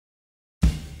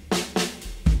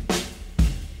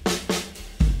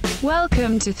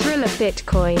Welcome to Thriller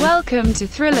Bitcoin. Welcome to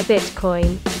Thriller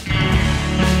Bitcoin.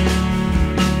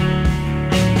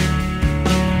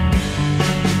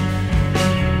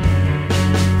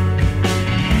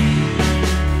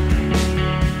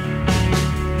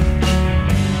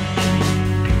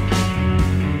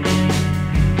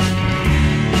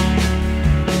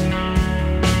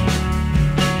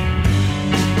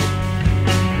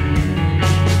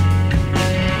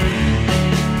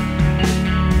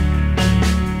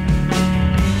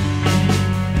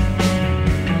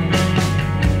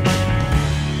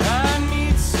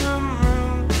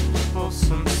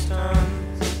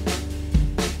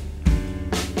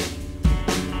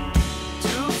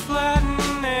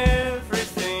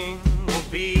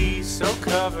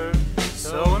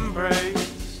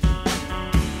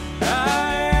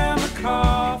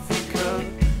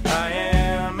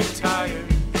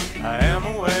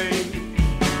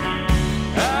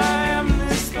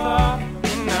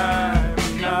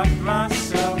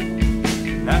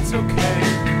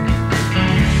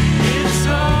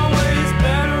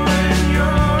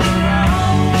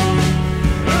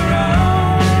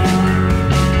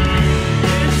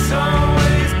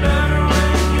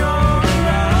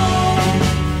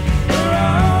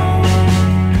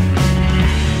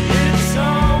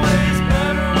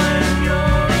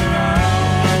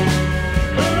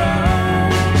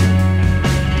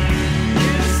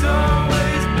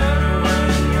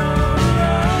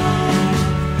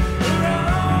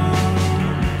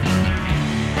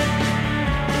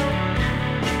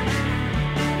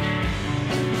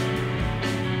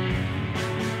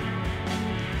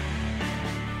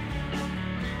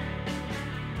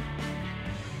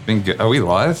 Are we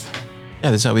live?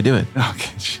 Yeah, that's how we do it.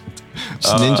 Okay, shit.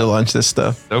 Just ninja launch this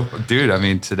stuff. So, dude, I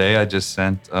mean, today I just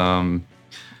sent a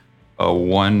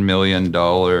 $1 million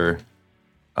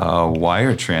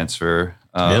wire transfer.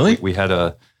 Really? We had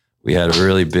a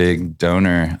really big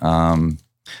donor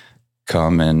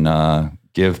come and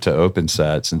give to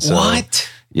OpenSats, and so what?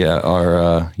 Yeah,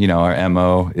 our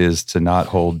MO is to not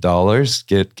hold dollars,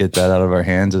 get that out of our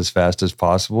hands as fast as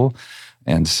possible,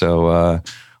 and so.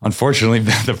 Unfortunately,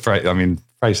 the price,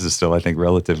 price is still, I think,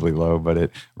 relatively low, but it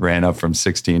ran up from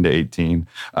 16 to 18.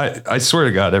 I swear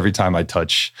to God, every time I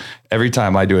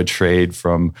do a trade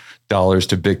from dollars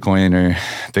to Bitcoin or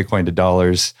Bitcoin to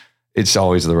dollars, it's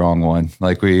always the wrong one.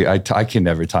 Like I can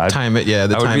never time it. Yeah,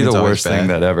 that would be the worst thing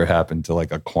that ever happened to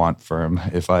like a quant firm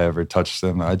if I ever touched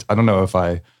them. I don't know if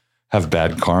I have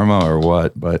bad karma or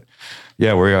what, but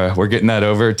yeah, we're getting that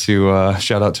over to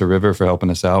shout out to River for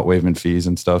helping us out, waiving fees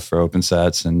and stuff for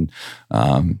OpenSats, and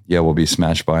we'll be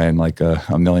smash buying like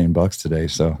 $1 million today.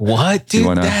 So what,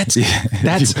 dude? That's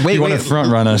wait. You want to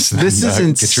front run us? This is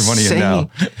insane. Get your money in now.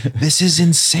 This is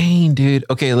insane, dude.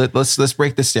 Okay, let's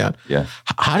break this down. Yeah.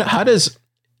 How does?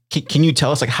 Can you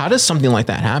tell us, like, how does something like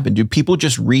that happen? Do people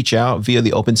just reach out via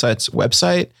the OpenSats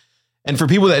website? And for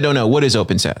people that don't know, what is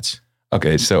OpenSats?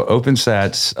 Okay, so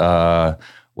OpenSats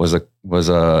is a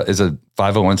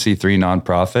 501c3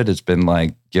 nonprofit. It's been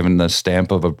like given the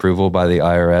stamp of approval by the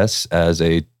IRS as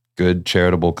a good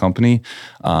charitable company.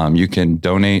 You can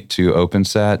donate to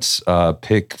OpenSats,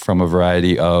 pick from a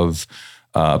variety of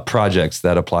projects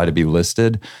that apply to be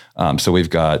listed. So we've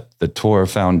got the Tor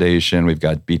Foundation, we've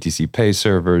got BTC Pay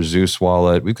Server, Zeus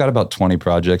Wallet. We've got about 20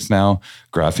 projects now,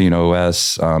 Graphene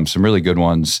OS, some really good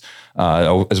ones,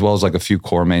 as well as like a few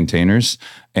core maintainers.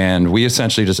 And we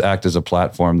essentially just act as a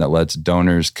platform that lets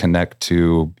donors connect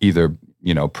to either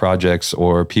projects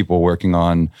or people working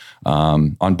on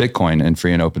Bitcoin and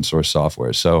free and open source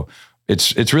software. So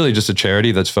it's really just a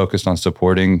charity that's focused on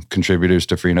supporting contributors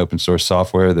to free and open source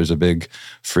software. There's a big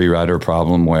free rider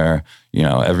problem where,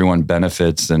 everyone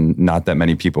benefits and not that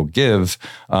many people give,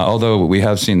 although we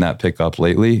have seen that pick up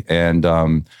lately. And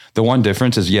the one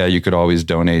difference is, you could always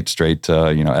donate straight to,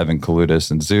 Evan Kalutis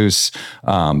and Zeus.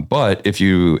 But if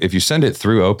you send it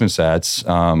through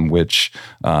OpenSats, which,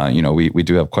 we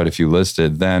do have quite a few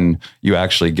listed, then you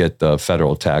actually get the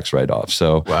federal tax write-off.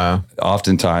 So wow.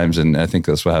 Oftentimes, and I think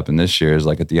that's what happened this year, is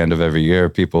like at the end of every year,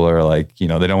 people are like, they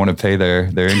don't want to pay their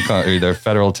income or their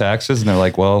federal taxes. And they're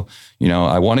like, well,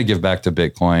 I want to give back to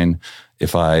Bitcoin.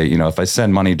 If I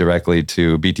send money directly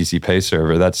to BTC Pay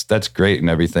Server, that's great and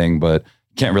everything, but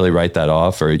you can't really write that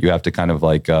off, or you have to kind of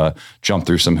like jump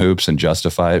through some hoops and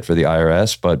justify it for the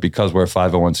IRS. But because we're a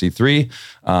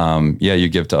 501c3, you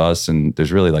give to us, and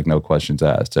there's really like no questions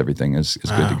asked. Everything is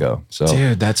good to go. So,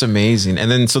 dude, that's amazing.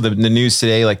 And then so the news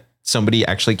today, like somebody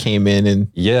actually came in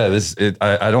and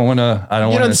I don't want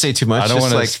to say too much. I don't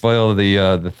want to spoil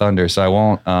the thunder, so I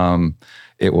won't.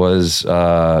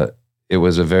 It it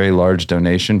was a very large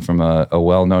donation from a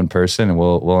well-known person, and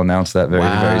we'll announce that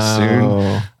very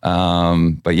soon.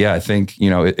 But yeah, I think,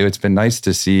 it's been nice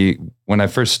to see. When I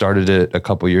first started it a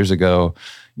couple years ago,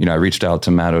 I reached out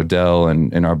to Matt Odell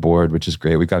and our board, which is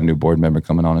great. We've got a new board member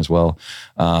coming on as well.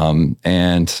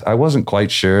 And I wasn't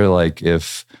quite sure like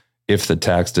if the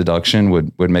tax deduction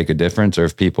would make a difference, or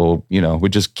if people,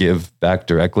 would just give back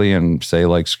directly and say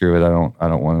like, screw it. I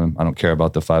don't care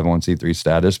about the 501c3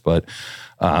 status. But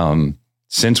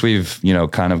since we've,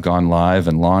 kind of gone live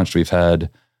and launched, we've had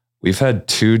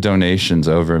 2 donations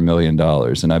over $1 million.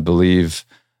 And I believe,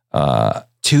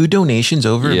 2 donations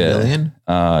over $1 million?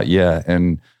 Yeah.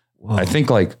 And Whoa. I think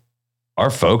like our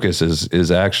focus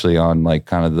is actually on like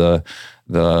kind of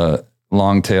the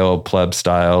long tail pleb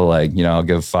style, like, I'll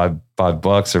give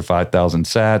 $5 or 5,000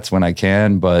 sats when I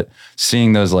can, but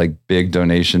seeing those like big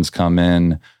donations come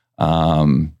in,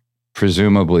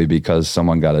 presumably because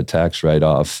someone got a tax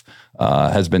write-off,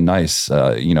 has been nice.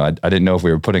 I didn't know if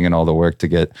we were putting in all the work to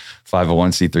get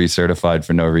 501c3 certified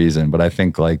for no reason, but I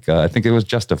think it was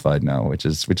justified now, which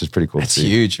is pretty cool. That's to see.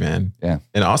 huge, man. Yeah.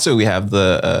 And also we have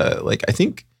the,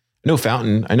 I know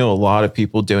Fountain. I know a lot of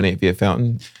people donate via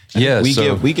Fountain. Yeah.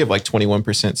 We give like 21%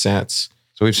 sats.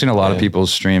 So we've seen a lot of people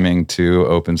streaming to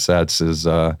OpenSats as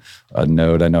a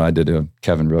node. I know I did a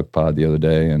Kevin Rook pod the other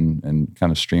day and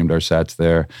kind of streamed our sats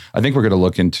there. I think we're going to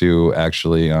look into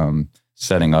actually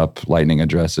setting up Lightning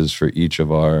addresses for each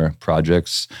of our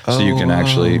projects. So you can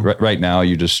actually, right now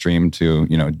you just stream to,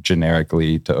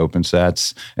 generically to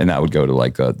OpenSats, and that would go to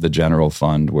like the general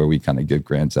fund where we kind of give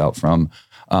grants out from.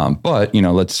 But,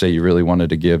 let's say you really wanted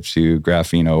to give to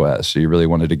Graphene OS, or you really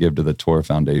wanted to give to the Tor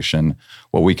Foundation.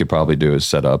 What we could probably do is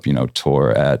set up,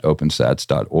 Tor at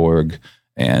opensats.org,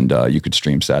 and you could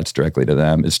stream sats directly to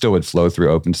them. It still would flow through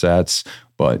OpenSats,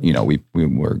 but, we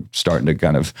were starting to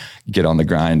kind of get on the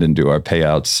grind and do our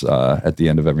payouts at the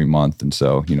end of every month. And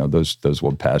so, those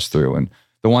will pass through. And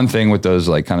the one thing with those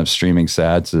like kind of streaming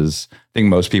sats is I think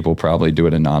most people probably do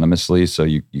it anonymously, so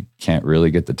you can't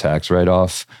really get the tax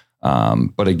write-off.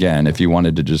 But again, if you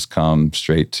wanted to just come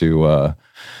straight to the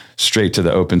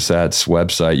OpenSats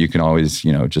website, you can always,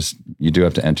 you do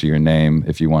have to enter your name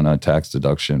if you want a tax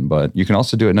deduction, but you can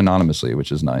also do it anonymously,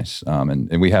 which is nice.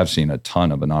 And we have seen a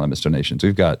ton of anonymous donations.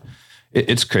 We've got,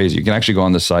 it's crazy. You can actually go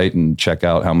on the site and check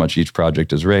out how much each project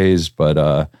has raised,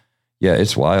 but, yeah,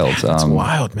 it's wild. It's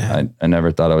wild, man. I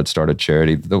never thought I would start a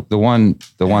charity. The one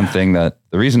thing the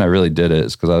reason I really did it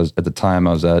is because I was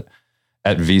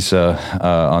at Visa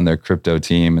on their crypto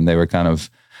team, and they were kind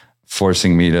of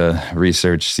forcing me to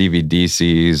research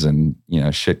CBDCs and,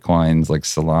 shitcoins like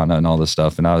Solana and all this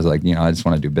stuff. And I was like, I just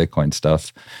want to do Bitcoin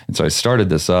stuff. And so I started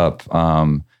this up.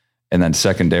 And then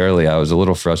secondarily, I was a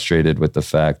little frustrated with the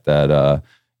fact that,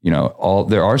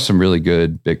 there are some really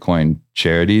good Bitcoin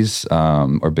charities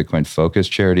or Bitcoin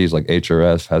focused charities, like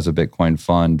HRF has a Bitcoin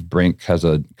fund. Brink has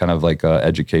a kind of like a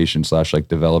education / like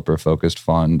developer focused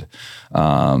fund.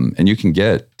 And you can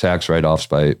get tax write-offs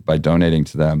by donating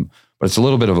to them, but it's a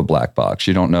little bit of a black box.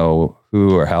 You don't know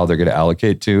who or how they're going to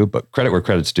allocate to, but credit where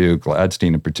credit's due.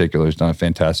 Gladstein in particular has done a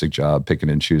fantastic job picking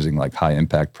and choosing like high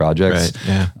impact projects.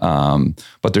 Right, yeah.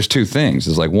 But there's 2 things.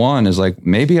 Is like, one is like,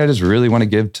 maybe I just really want to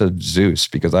give to Zeus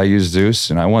because I use Zeus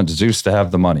and I want Zeus to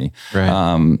have the money.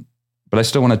 Right. But I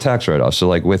still want a tax write-off. So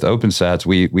like with OpenSats,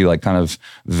 we like kind of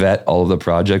vet all of the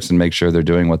projects and make sure they're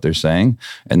doing what they're saying.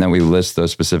 And then we list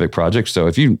those specific projects. So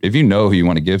if you know who you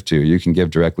want to give to, you can give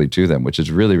directly to them, which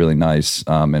is really, really nice.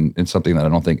 And something that I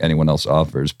don't think anyone else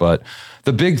offers. But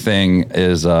the big thing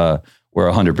is we're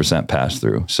 100% pass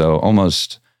through. So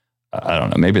almost, I don't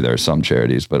know, maybe there are some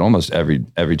charities, but almost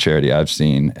every charity I've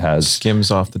seen has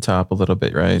skims off the top a little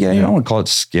bit, right? Yeah, you don't want to call it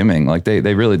skimming. Like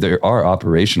there are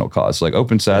operational costs. Like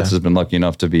OpenSats has been lucky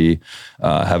enough to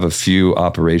have a few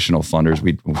operational funders.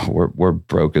 We're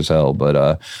broke as hell,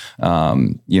 but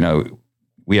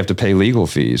we have to pay legal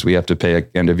fees. We have to pay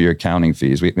end of year accounting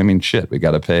fees. We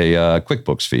got to pay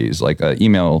QuickBooks fees, like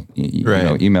email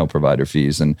provider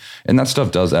fees, and that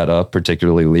stuff does add up,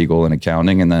 particularly legal and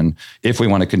accounting. And then if we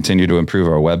want to continue to improve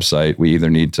our website, we either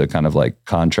need to kind of like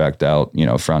contract out,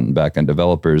 front and back end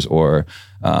developers, or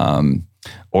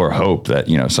hope that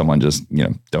someone just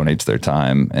donates their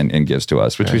time and gives to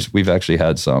us, which we've actually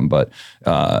had some. But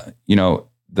the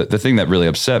thing that really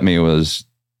upset me was,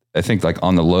 I think like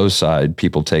on the low side,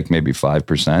 people take maybe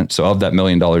 5%. So of that $1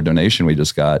 million donation we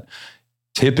just got,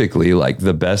 typically like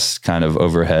the best kind of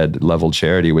overhead level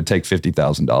charity would take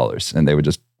 $50,000, and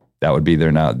that would be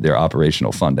their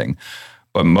operational funding.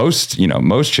 But most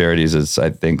charities, it's I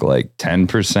think like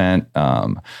 10%.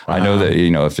 Wow. I know that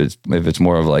if it's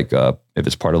more of like a if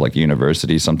it's part of like a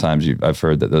university, sometimes I've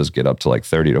heard that those get up to like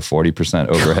 30 to 40%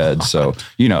 overhead. So,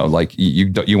 like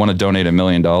you want to donate $1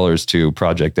 million to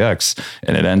Project X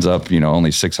and it ends up,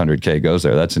 only 600K goes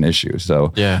there. That's an issue.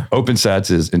 So Yeah.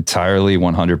 OpenSats is entirely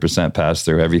 100% pass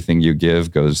through. Everything you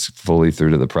give goes fully through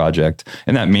to the project.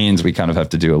 And that means we kind of have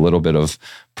to do a little bit of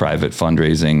private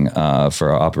fundraising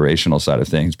for our operational side of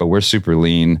things, but we're super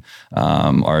lean.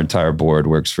 Our entire board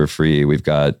works for free. We've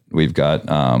got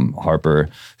Harper,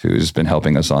 who's been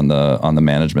helping us on the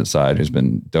management side, who's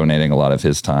been donating a lot of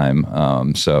his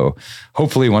time. So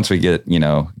hopefully once we get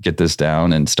this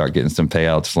down and start getting some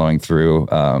payouts flowing through,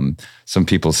 some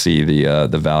people see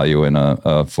the value in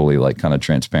a fully like kind of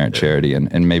transparent charity,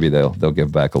 and maybe they'll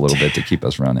give back a little bit to keep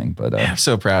us running. But I'm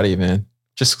so proud of you, man.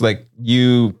 Just like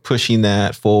you pushing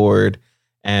that forward,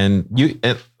 and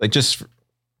like just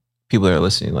people that are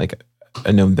listening, like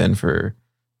I know Ben for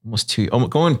almost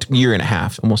going a year and a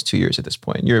half, almost 2 years at this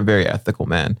point. You're a very ethical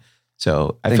man.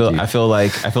 So I feel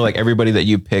like everybody that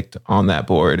you picked on that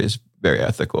board is very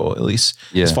ethical, at least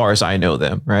as far as I know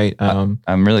them. Right.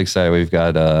 I'm really excited. We've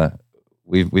got,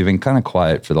 we've been kind of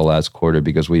quiet for the last quarter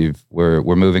because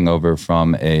we're moving over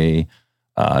from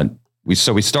we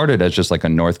started as just like a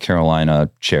North Carolina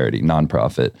charity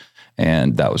nonprofit.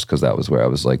 And that was because that was where I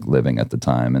was like living at the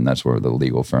time. And that's where the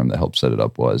legal firm that helped set it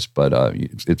up was. But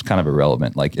it's kind of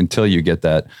irrelevant. Like until you get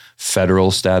that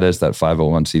federal status, that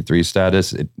 501c3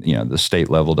 status, the state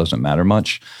level doesn't matter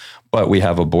much. But we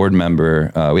have a board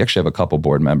member. We actually have a couple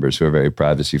board members who are very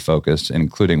privacy focused,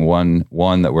 including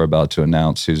one that we're about to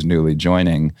announce who's newly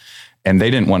joining. And they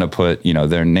didn't want to put,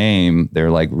 their name, their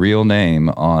like real name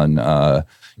on,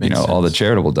 all the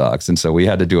charitable docs. And so we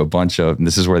had to do and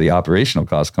this is where the operational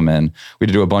costs come in. We had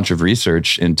to do a bunch of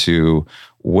research into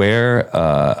where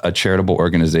a charitable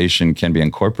organization can be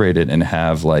incorporated and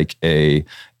have like a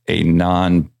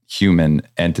non-human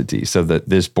entity. So that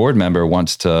this board member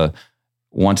wants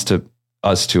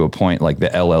us to appoint like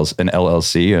an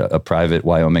LLC, a private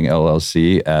Wyoming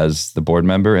LLC as the board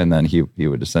member. And then he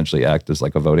would essentially act as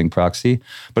like a voting proxy,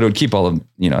 but it would keep all of,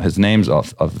 his names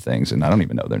off of things. And I don't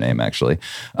even know their name actually.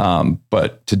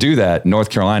 But to do that, North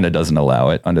Carolina doesn't allow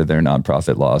it under their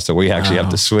nonprofit law. So we actually have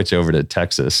to switch over to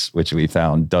Texas, which we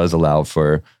found does allow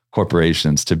for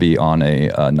corporations to be on a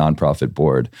nonprofit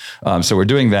board. So we're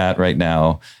doing that right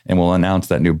now, and we'll announce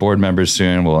that new board members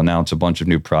soon. We'll announce a bunch of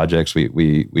new projects.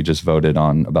 We just voted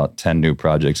on about 10 new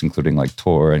projects, including like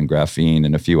Tor and Graphene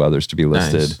and a few others to be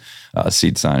listed. Nice.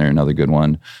 Seed Signer, another good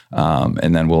one.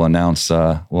 And then we'll announce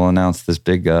this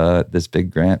big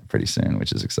grant pretty soon,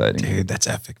 which is exciting. Dude, that's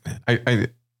epic, man.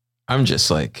 I'm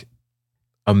just like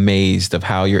amazed of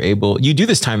how you're able. You do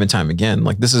this time and time again.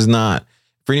 Like this is not.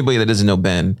 For anybody that doesn't know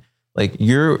Ben, like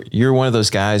you're one of those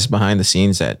guys behind the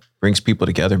scenes that brings people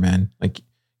together, man. Like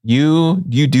you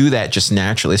do that just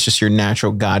naturally. It's just your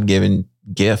natural God-given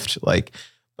gift. Like,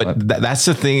 but that's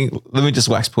the thing. Let me just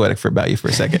wax poetic about you for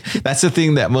a second. That's the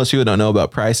thing that most people don't know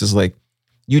about Price is like,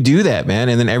 you do that, man.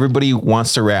 And then everybody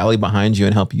wants to rally behind you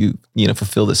and help you,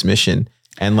 fulfill this mission.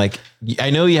 And like, I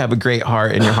know you have a great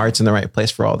heart and your heart's in the right place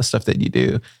for all the stuff that you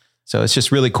do. So it's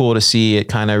just really cool to see it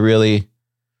kind of really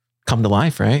come to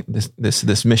life, right?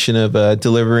 This mission of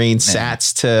delivering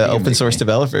sats to open source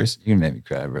developers. You can make me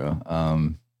cry, bro.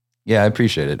 Yeah, I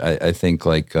appreciate it. I think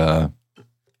like one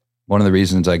of the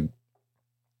reasons I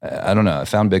don't know, I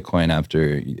found Bitcoin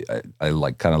after I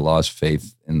like kind of lost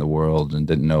faith in the world and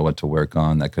didn't know what to work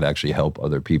on that could actually help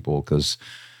other people. Cause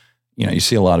you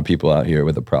see a lot of people out here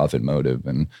with a profit motive,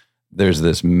 and there's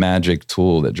this magic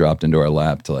tool that dropped into our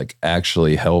lap to like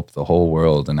actually help the whole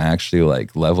world and actually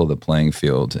like level the playing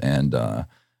field. And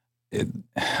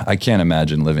I can't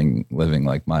imagine living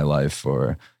like my life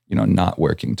or, not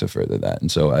working to further that. And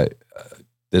so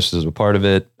this is a part of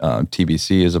it.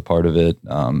 TBC is a part of it,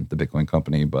 the Bitcoin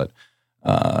company. But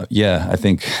I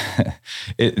think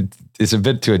it's a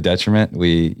bit to a detriment.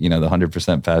 We, the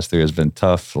 100% pass through has been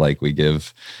tough. Like we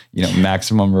give,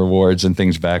 maximum rewards and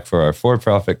things back for our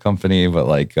for-profit company. But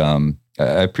like, I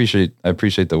appreciate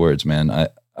the words, man.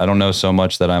 I don't know so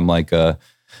much that I'm like a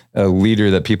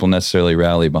leader that people necessarily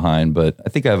rally behind, but I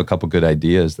think I have a couple good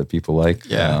ideas that people like.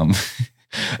 Yeah.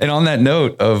 And on that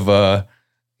note of,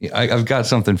 I've got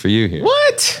something for you here.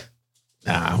 What?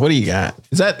 What do you got?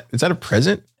 Is that a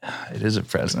present? It is a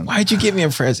present. Why'd you give me a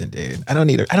present, dude? I don't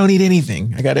need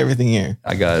anything. I got everything here.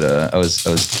 I got I was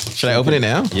Should I open it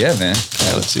now? Yeah, man.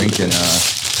 I was drinking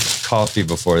coffee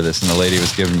before this, and the lady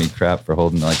was giving me crap for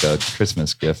holding like a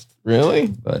Christmas gift. Really?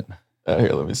 But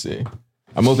here, let me see.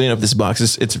 I'm opening up this box.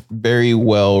 It's very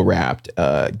well wrapped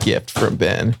gift from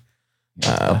Ben.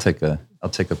 I'll take a I'll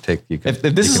take a pic. You can. If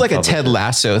this is like a Ted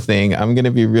Lasso thing, I'm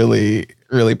gonna be really,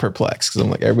 really perplexed because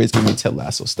I'm like, everybody's giving me Ted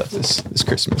Lasso stuff this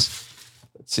Christmas.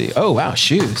 Let's see. Oh wow,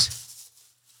 shoes.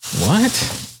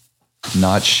 What?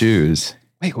 Not shoes.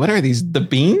 Wait, what are these? The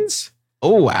beans?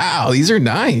 Oh wow, these are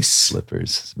nice.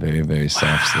 Slippers. Very, very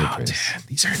soft slippers. Dude,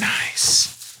 these are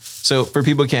nice. So for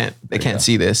people can't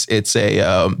see this, it's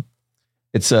a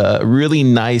really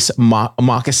nice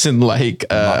moccasin like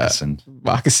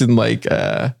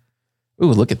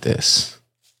ooh, look at this.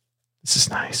 This is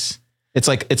nice. It's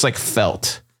like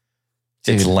felt.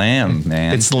 Dude. It's lamb,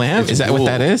 man. It's lamb? Is that wool. what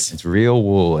that is? It's real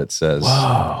wool, it says.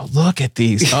 Whoa, look at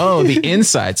these. Oh, the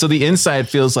inside. So the inside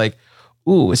feels like,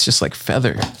 ooh, it's just like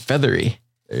feathery.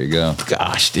 There you go.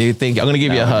 Gosh, dude, thank you. I'm going to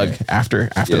give you a hug after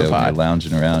the When pod. you're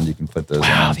lounging around, you can put those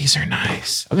on. These are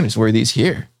nice. I'm going to just wear these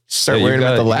here. Start wearing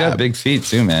them at the You lab. got big feet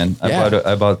too, man. Yeah.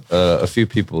 I bought a few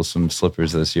people some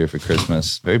slippers this year for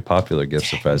Christmas. Very popular gift,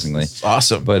 surprisingly.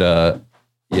 Awesome. But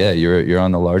yeah, you're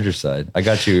on the larger side. I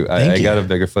got you. I got a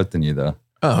bigger foot than you, though.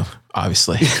 Oh,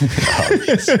 obviously.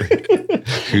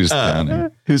 Who's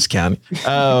counting? Who's counting?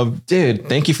 Dude,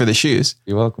 thank you for the shoes.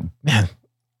 You're welcome. Man,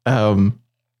 how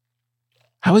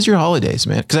was your holidays,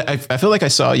 man? Because I feel like I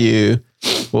saw you,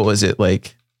 what was it,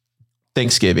 like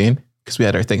Thanksgiving? Because we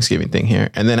had our Thanksgiving thing here.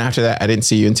 And then after that, I didn't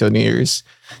see you until New Year's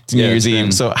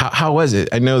Eve. So how was it?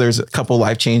 I know there's a couple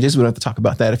life changes. We don't have to talk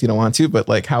about that if you don't want to, but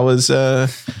like, how was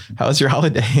your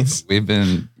holidays? We've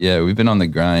been on the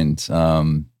grind.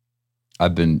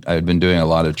 I've been doing a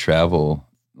lot of travel,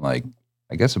 like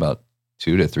I guess about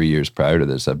 2 to 3 years prior to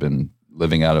this. I've been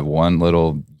living out of one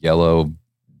little yellow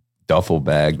duffel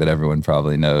bag that everyone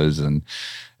probably knows. And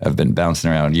I've been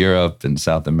bouncing around Europe and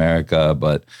South America,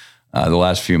 but the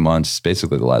last few months,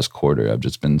 basically the last quarter, I've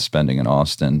just been spending in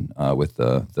Austin with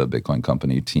the Bitcoin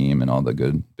company team and all the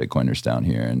good Bitcoiners down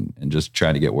here and just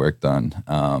trying to get work done.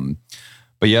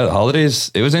 But yeah, the holidays,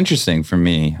 it was interesting for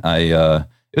me.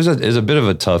 It was a bit of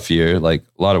a tough year, like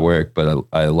a lot of work, but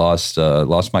I lost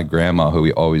my grandma who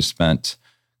we always spent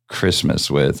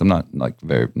Christmas with. I'm not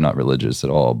not religious at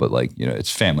all, but like, you know, it's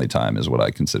family time is what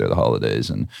I consider the holidays.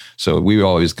 And so we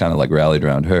always kind of like rallied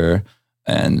around her.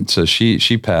 And so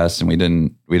she passed and we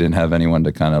didn't have anyone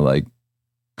to kind of like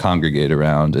congregate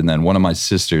around. And then one of my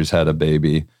sisters had a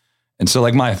baby. And so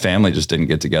like my family just didn't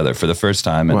get together for the first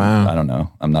time. And I don't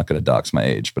know, I'm not going to dox my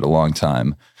age, but a long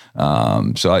time.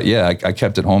 So I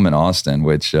kept it home in Austin,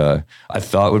 which I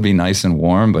thought would be nice and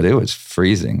warm, but it was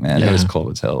freezing, man. Yeah. It was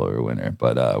cold as hell over winter,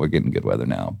 but we're getting good weather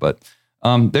now. But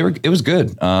it was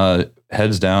good.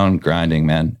 Heads down, grinding,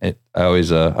 man. I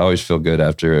always feel good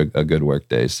after a good work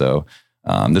day. So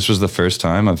this was the first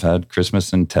time I've had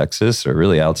Christmas in Texas, or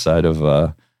really outside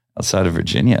of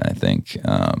Virginia, I think.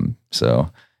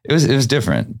 So it was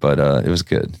different, but it was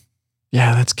good.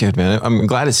 Yeah, that's good, man. I'm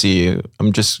glad to see you.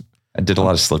 I did a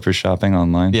lot of slipper shopping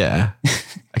online. Yeah,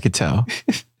 I could tell.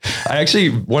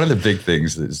 One of the big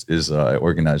things is I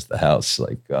organized the house.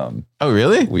 Like, oh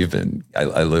really?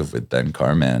 I live with Ben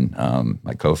Carman,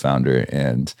 my co-founder,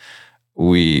 and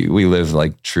we live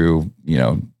like true, you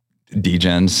know,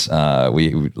 degens.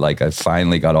 I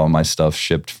finally got all my stuff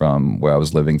shipped from where I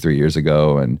was living 3 years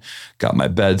ago, and got my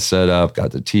bed set up,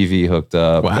 got the TV hooked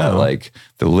up, got like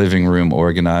the living room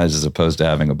organized as opposed to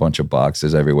having a bunch of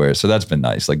boxes everywhere. So that's been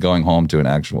nice. Like going home to an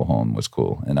actual home was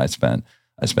cool. And I spent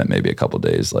maybe a couple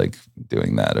days like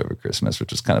doing that over Christmas,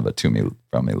 which was kind of a to me,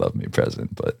 from me, love me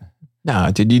present. But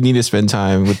no, dude, you need to spend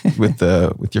time with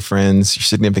your friends, your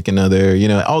significant other, you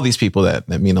know, all these people that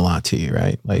mean a lot to you,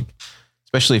 right? Like,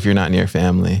 especially if you're not near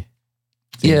family.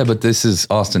 Yeah, but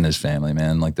Austin is family,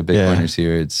 man. Like the Bitcoiners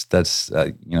here,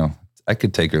 you know, I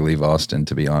could take or leave Austin,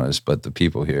 to be honest, but the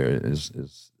people here is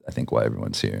I think why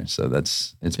everyone's here. So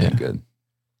it's been good.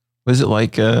 What is it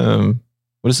like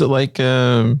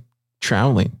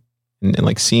traveling and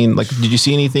like seeing, like, did you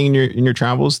see anything in your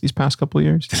travels these past couple of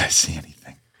years? Did I see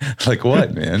anything? Like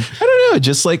what, man? I don't know.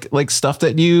 Just like stuff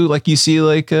that you see,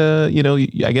 like, you know,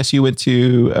 I guess you went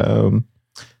to,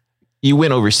 you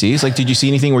went overseas. Like, did you see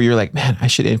anything where you're like, man, I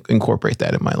should incorporate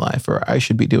that in my life, or I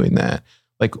should be doing that?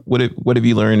 Like, what have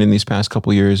you learned in these past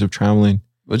couple of years of traveling?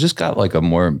 Well, just got like a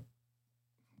more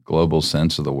global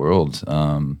sense of the world.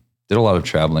 Did a lot of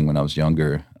traveling when I was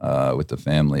younger with the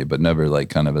family, but never like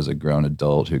kind of as a grown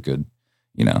adult who could,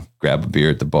 you know, grab a beer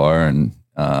at the bar and,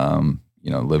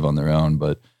 you know, live on their own.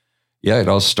 But yeah, it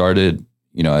all started,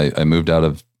 you know, I moved out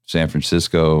of San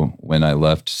Francisco when I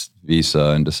left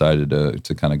Visa and decided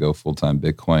to kind of go full-time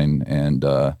Bitcoin, and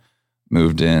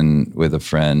moved in with a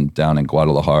friend down in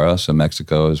Guadalajara. So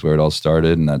Mexico is where it all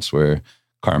started. And that's where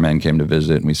Carman came to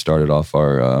visit, and we started off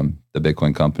our, the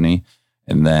Bitcoin company.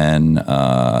 And then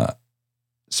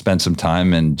spent some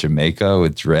time in Jamaica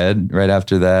with Dredd right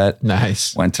after that.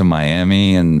 Nice. Went to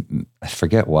Miami, and I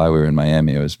forget why we were in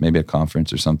Miami. It was maybe a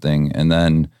conference or something. And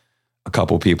then a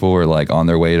couple people were like on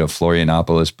their way to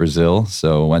Florianopolis, Brazil.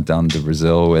 So went down to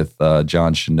Brazil with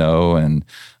John Chanot and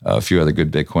a few other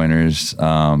good Bitcoiners.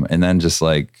 And then just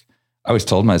like, I always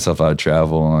told myself I would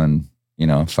travel, and, you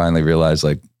know, finally realized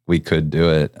like we could do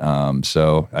it.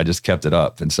 So I just kept it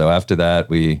up. And so after that,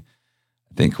 I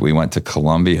think we went to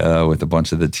Colombia with a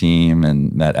bunch of the team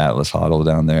and met Atlas Hodl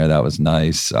down there. That was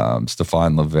nice.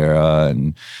 Stefan Livera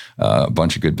and a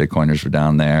bunch of good Bitcoiners were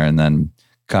down there. And then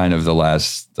kind of the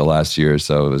last year or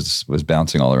so was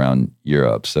bouncing all around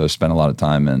Europe. So spent a lot of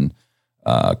time in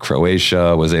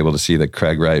Croatia. Was able to see the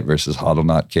Craig Wright versus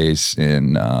Hodlnaut case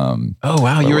in. Oh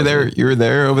wow, you were there. You were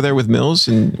there over there with Mills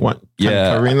and what?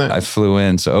 Covering that? I flew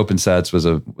in. So OpenSats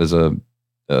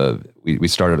we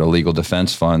started a legal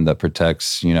defense fund that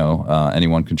protects, you know,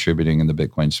 anyone contributing in the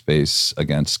Bitcoin space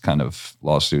against kind of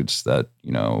lawsuits that,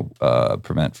 you know,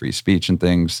 prevent free speech and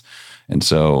things. And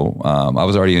so I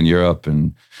was already in Europe,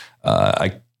 and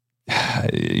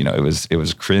you know, it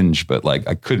was cringe, but like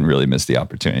I couldn't really miss the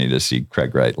opportunity to see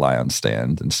Craig Wright lie on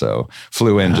stand. And so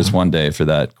flew in just one day for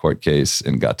that court case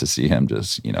and got to see him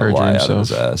just, you know, lie out of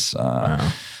his ass.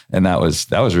 And that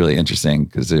was really interesting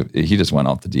because he just went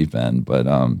off the deep end, but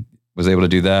was able to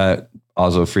do that.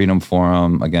 Oslo Freedom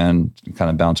Forum, again, kind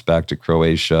of bounced back to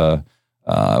Croatia.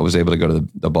 I was able to go to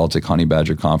the Baltic Honey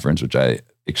Badger Conference, which I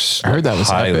heard that was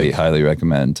highly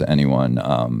recommend to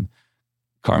anyone.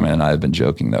 Carmen and I have been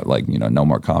joking that, like, you know, no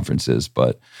more conferences,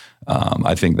 but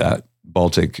I think that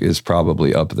Baltic is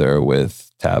probably up there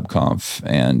with TabConf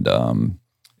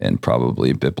and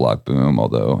probably BitBlock Boom,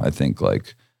 although I think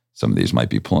like some of these might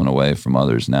be pulling away from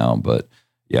others now. But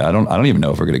yeah, I don't even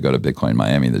know if we're going to go to Bitcoin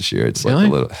Miami this year. It's like a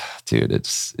little, dude,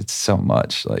 it's so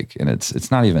much like, and it's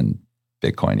not even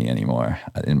Bitcoiny anymore,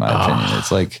 in my opinion.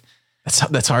 It's like,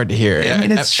 that's hard to hear. I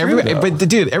mean, it's true, but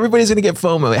dude, everybody's going to get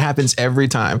FOMO. It happens every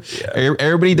time. Yeah.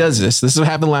 Everybody does this. This is what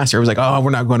happened last year. It was like, oh, we're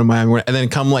not going to Miami. And then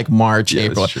come like March,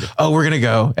 April, oh, we're going to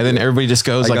go. And then everybody just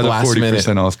goes like last minute.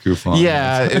 40% off coupon.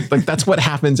 Yeah. Like that's what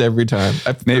happens every time.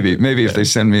 Maybe if they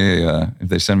send me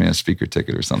a speaker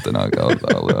ticket or something,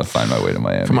 I'll find my way to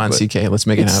Miami. Come on, CK, let's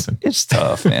make it happen. It's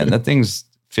tough, man. That thing's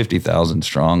 50,000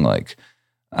 strong. Like,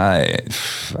 I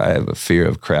have a fear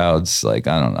of crowds. Like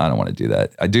I don't want to do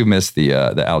that. I do miss the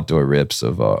outdoor rips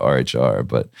of RHR,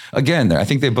 but again, I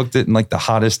think they booked it in like the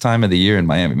hottest time of the year in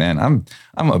Miami. Man, I'm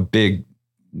a big,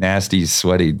 nasty,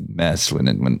 sweaty mess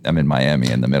when I'm in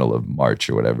Miami in the middle of March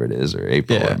or whatever it is, or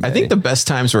April. Yeah, I think the best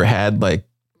times were had like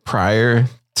prior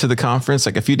to the conference,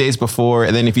 like a few days before,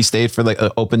 and then if you stayed for like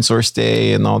an open source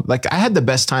day and all. Like I had the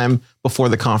best time before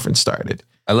the conference started.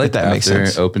 I like that. Makes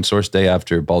sense. Open source day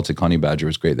after Baltic Honey Badger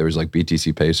was great. There was like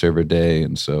BTC Pay Server Day,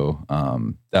 and so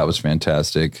that was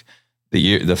fantastic. 2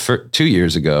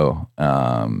 years ago,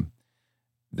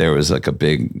 there was like a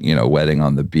big, you know, wedding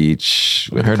on the beach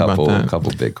with a couple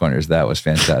Bitcoiners. That was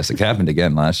fantastic. It happened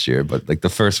again last year, but like the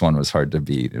first one was hard to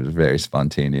beat. It was very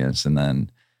spontaneous, and then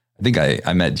I think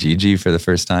I met Gigi for the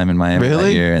first time in Miami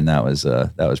that year, and that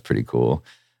was pretty cool.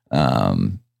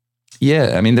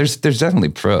 Yeah, I mean, there's definitely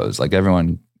pros. Like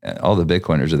everyone, all the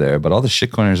Bitcoiners are there, but all the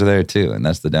shitcoiners are there too, and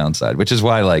that's the downside. Which is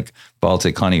why like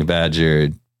Baltic Honey Badger,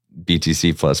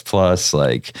 BTC++,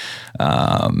 like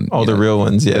all the real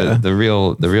ones, yeah, the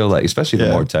real like, especially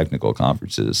the more technical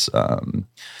conferences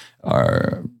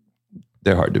they're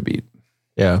hard to beat.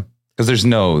 Yeah, because there's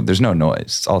no noise.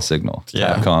 It's all signal.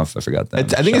 Yeah, Conf. I forgot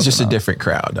that. I think it's just a different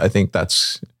crowd. I think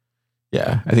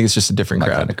it's just a different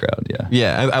crowd. Kind of crowd, yeah.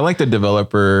 Yeah, I like the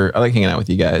developer. I like hanging out with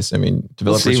you guys. I mean,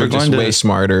 developers are just way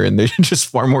smarter and they're just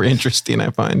far more interesting,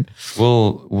 I find.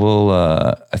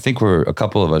 I think a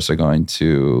couple of us are going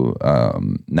to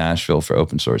Nashville for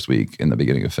Open Source Week in the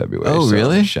beginning of February. Oh, so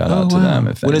really? Shout out to them.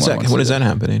 When is that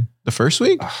happening? The first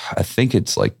week? I think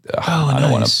it's like, I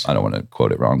don't want to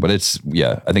quote it wrong, but it's,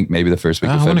 I think maybe the first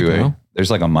week of February. There's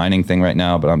like a mining thing right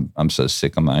now, but I'm so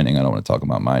sick of mining. I don't want to talk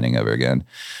about mining ever again.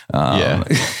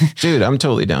 Dude, I'm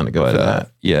totally down to go for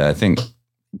that. I think,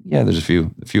 there's a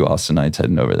few Austinites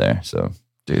heading over there. So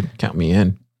dude, count me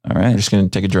in. All right. You're just going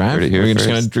to take a drive? Are you just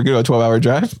going to go a 12-hour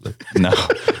drive? No,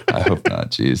 I hope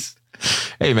not. Jeez.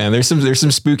 Hey man, there's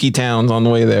some spooky towns on the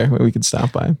way there where we could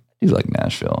stop by. You like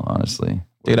Nashville, honestly.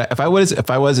 Dude, if I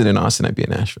wasn't in Austin, I'd be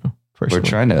in Nashville.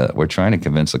 Personally. We're trying to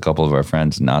convince a couple of our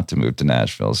friends not to move to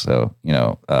Nashville. So, you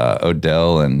know,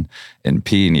 Odell and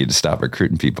P need to stop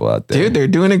recruiting people out there. Dude, they're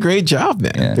doing a great job,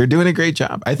 man. Yeah. They're doing a great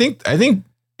job. I think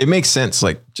it makes sense,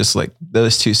 like just like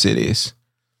those two cities.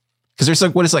 Because there's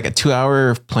like, what is like a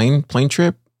 2-hour plane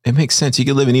trip It makes sense. You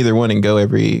could live in either one and go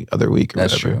every other week or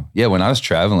That's whatever. true. Yeah, when I was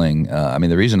traveling, I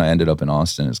mean, the reason I ended up in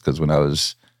Austin is because when I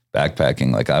was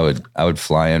backpacking, like I would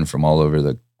fly in from all over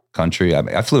the country. I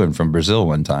mean, I flew in from Brazil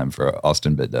one time for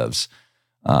Austin Bit Devs,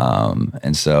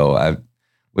 and so I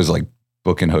was like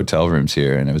booking hotel rooms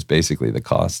here, and it was basically the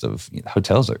cost of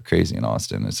hotels are crazy in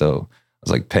Austin, and so I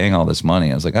was like paying all this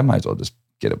money. I was like, I might as well just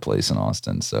get a place in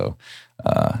Austin. So,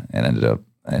 and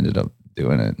I ended up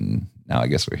doing it, and now I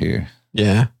guess we're here.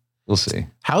 Yeah. We'll see.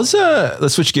 How's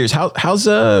let's switch gears. How's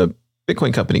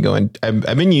Bitcoin Company going?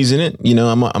 I've been using it. You know,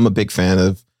 I'm a big fan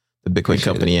of the Bitcoin Appreciate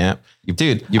Company app.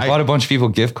 Dude, you bought a bunch of people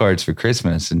gift cards for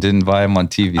Christmas and didn't buy them on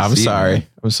TVC.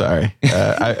 I'm sorry.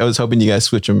 I was hoping you guys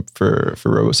switch them for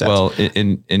RoboSats. Well,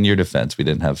 in your defense, we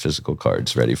didn't have physical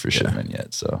cards ready for shipment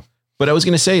yet. So, but I was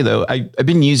going to say though, I've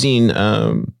been using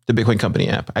the Bitcoin Company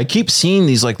app. I keep seeing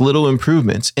these like little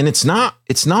improvements, and it's not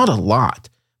a lot.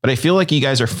 But I feel like you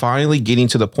guys are finally getting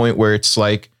to the point where it's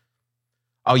like,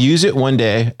 I'll use it one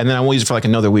day and then I won't use it for like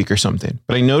another week or something.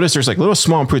 But I notice there's like little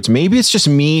small improvements. Maybe it's just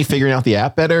me figuring out the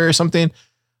app better or something.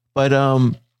 But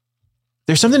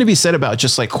there's something to be said about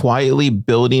just like quietly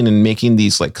building and making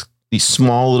these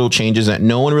small little changes that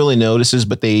no one really notices,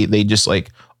 but they just like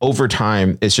over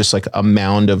time, it's just like a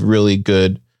mound of really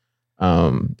good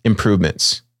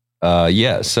improvements.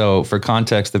 Yeah. So for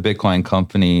context, the Bitcoin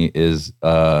Company is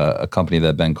a company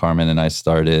that Ben Carmen and I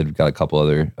started. We've got a couple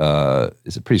other,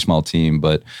 it's a pretty small team,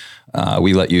 but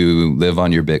we let you live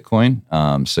on your Bitcoin.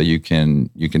 So you can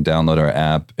download our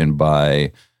app and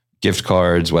buy gift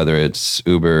cards, whether it's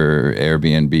Uber,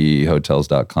 Airbnb,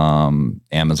 hotels.com,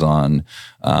 Amazon,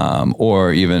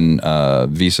 or even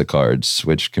Visa cards,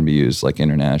 which can be used like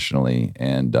internationally.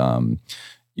 And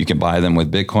you can buy them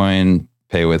with Bitcoin,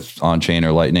 pay with on-chain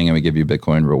or Lightning, and we give you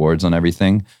Bitcoin rewards on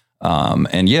everything.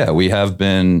 And yeah, we've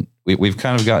kind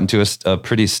of gotten to a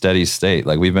pretty steady state.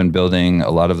 Like we've been building a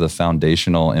lot of the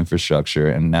foundational infrastructure,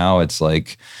 and now it's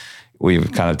like we've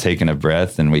kind of taken a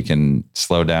breath and we can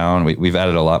slow down. We've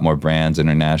added a lot more brands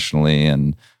internationally,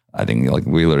 and I think like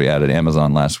we literally added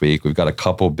Amazon last week. We've got a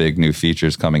couple big new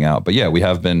features coming out, but yeah, we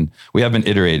have been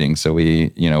iterating. So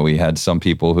we had some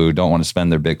people who don't want to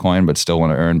spend their Bitcoin, but still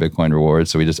want to earn Bitcoin rewards.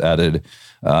 So we just added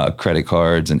credit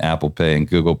cards and Apple Pay and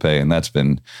Google Pay. And that's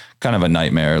been kind of a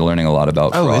nightmare, learning a lot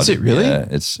about fraud. Oh, is it really? Yeah,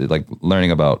 it's like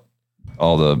learning about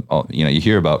you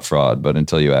hear about fraud, but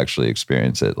until you actually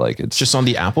experience it, like it's just on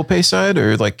the Apple Pay side,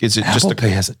 or like, is it Apple just Pay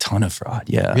has a ton of fraud.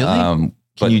 Yeah. Really?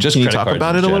 But can you talk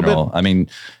about it a little bit? I mean,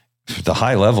 the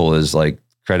high level is like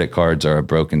credit cards are a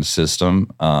broken system.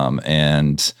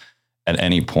 And at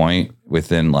any point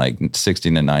within like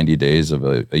 60 to 90 days of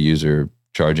a user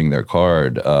charging their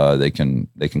card, they can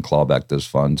claw back those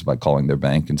funds by calling their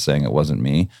bank and saying it wasn't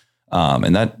me.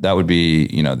 And that would be,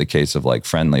 the case of like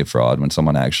friendly fraud when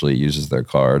someone actually uses their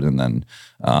card and then,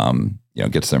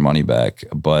 gets their money back.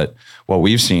 But what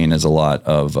we've seen is a lot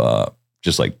of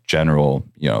just like general,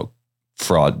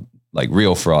 fraud, like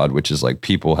real fraud, which is like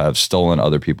people have stolen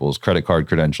other people's credit card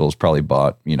credentials, probably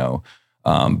bought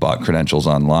credentials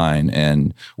online.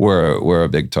 And we're a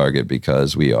big target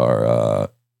because we are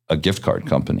a gift card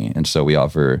company. And so we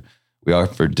offer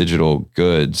digital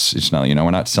goods. It's not,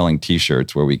 we're not selling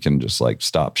t-shirts where we can just like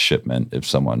stop shipment if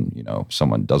someone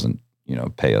doesn't,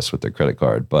 pay us with their credit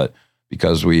card. But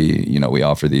because we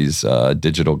offer these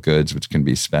digital goods, which can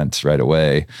be spent right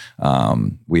away,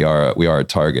 we are a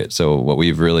target. So what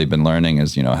we've really been learning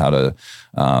is, how to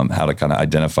kind of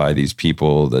identify these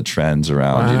people, the trends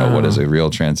around, Wow. What is a real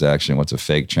transaction, what's a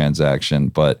fake transaction.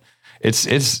 But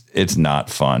it's not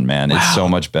fun, man. It's so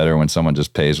much better when someone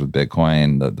just pays with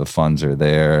Bitcoin. The funds are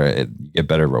there. You get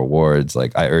better rewards.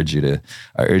 Like I urge you to,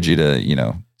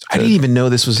 I didn't even know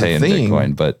this was pay a in thing.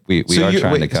 Bitcoin, but we are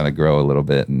trying to kind of grow a little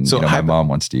bit. And So my mom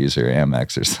wants to use her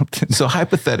Amex or something. So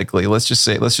hypothetically, let's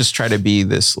just try to be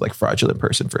this like fraudulent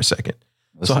person for a second.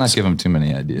 Let's not give them too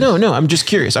many ideas. No, I'm just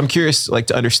curious. I'm curious like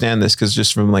to understand this because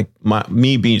just from like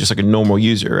me being just like a normal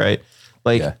user, right?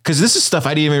 Like, because this is stuff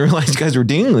I didn't even realize you guys were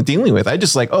dealing with. I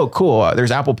just like, oh, cool. There's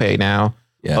Apple Pay now.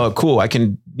 Yeah. Oh, cool. I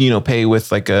can, pay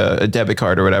with like a debit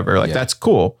card or whatever. Like that's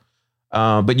cool.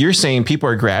 But you're saying people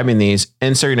are grabbing these,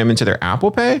 inserting them into their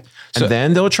Apple Pay, and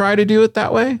then they'll try to do it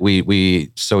that way? We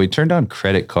turned on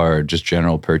credit card, just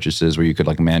general purchases where you could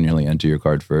like manually enter your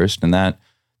card first. And that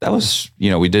was,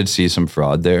 we did see some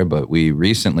fraud there, but we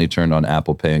recently turned on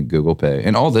Apple Pay and Google Pay.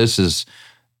 And all this is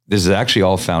actually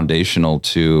all foundational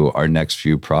to our next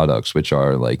few products, which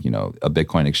are like, a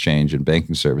Bitcoin exchange and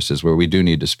banking services where we do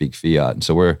need to speak fiat. And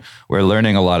so we're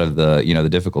learning a lot of the, the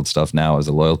difficult stuff now as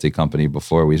a loyalty company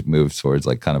before we move towards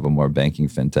like kind of a more banking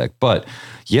fintech. But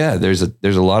yeah, there's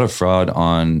a lot of fraud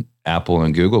on Apple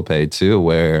and Google Pay too,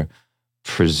 where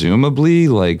presumably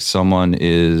like someone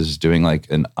is doing like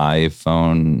an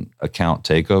iPhone account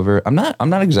takeover. I'm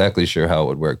not exactly sure how it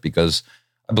would work because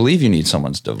I believe you need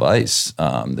someone's device.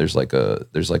 There's like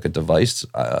a device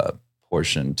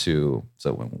portion to,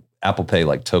 so when Apple Pay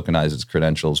like tokenizes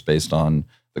credentials based on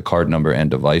the card number and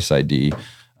device ID.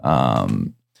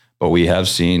 But we have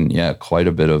seen, quite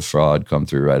a bit of fraud come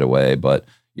through right away. But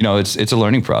it's a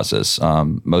learning process.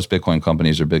 Most Bitcoin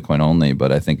companies are Bitcoin only,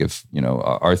 but I think if,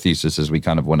 our thesis is we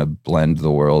kind of want to blend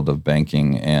the world of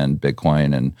banking and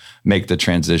Bitcoin and make the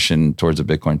transition towards a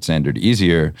Bitcoin standard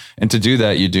easier. And to do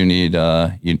that, you do need,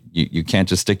 you can't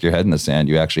just stick your head in the sand.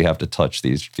 You actually have to touch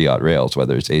these fiat rails,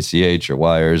 whether it's ACH or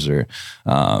wires or,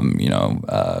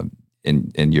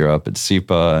 in Europe, it's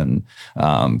SEPA,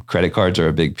 and credit cards are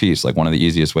a big piece. Like one of the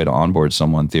easiest way to onboard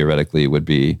someone theoretically would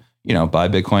be, buy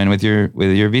Bitcoin with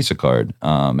your Visa card.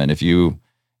 And if you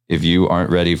aren't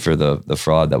ready for the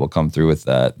fraud that will come through with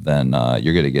that, then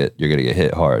you're gonna get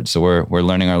hit hard. So we're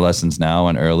learning our lessons now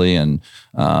and early, and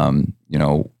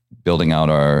building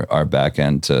out our back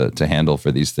end to handle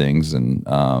for these things. And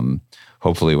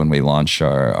hopefully, when we launch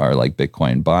our like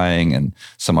Bitcoin buying and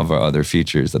some of our other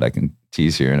features that I can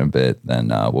tease here in a bit, then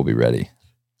we'll be ready.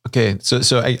 Okay,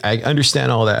 so I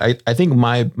understand all that. I think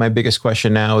my biggest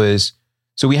question now is,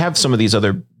 so we have some of these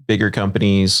other bigger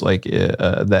companies like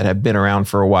that have been around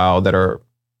for a while that are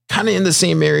kind of in the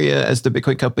same area as the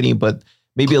Bitcoin company, but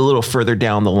maybe a little further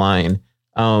down the line.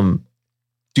 Do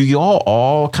y'all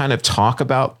all kind of talk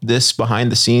about this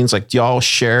behind the scenes? Like, do y'all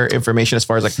share information as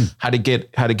far as like how to get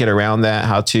around that,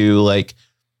 how to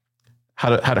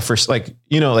first, like,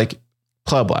 like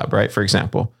Club Lab, right? For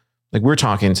example, like we're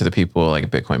talking to the people like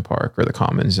Bitcoin Park or the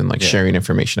Commons and like sharing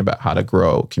information about how to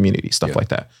grow community, stuff like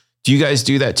that. Do you guys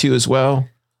do that too as well?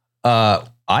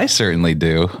 I certainly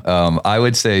do. I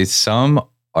would say some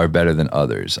are better than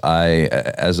others. I,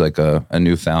 as like a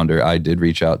new founder, I did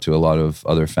reach out to a lot of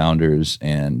other founders,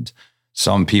 and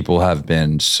some people have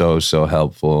been so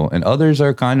helpful, and others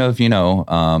are kind of,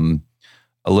 a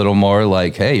little more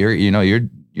like, hey,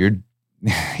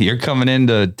 you're coming in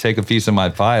to take a piece of my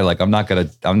pie. Like I'm not gonna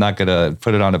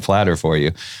put it on a platter for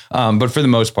you. But for the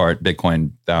most part,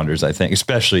 Bitcoin founders, I think,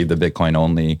 especially the Bitcoin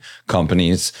only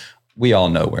companies, we all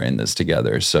know we're in this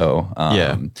together. So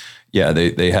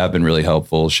they have been really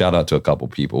helpful. Shout out to a couple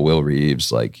people. Will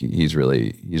Reeves, like he's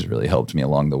really helped me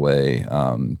along the way.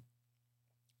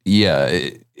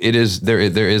 It is there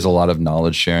is a lot of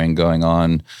knowledge sharing going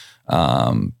on,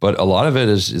 but a lot of it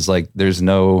is like there's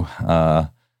no.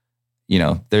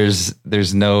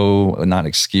 There's no, not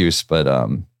excuse, but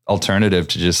alternative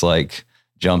to just like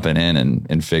jumping in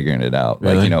and figuring it out.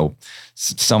 Really? Like,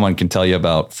 someone can tell you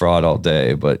about fraud all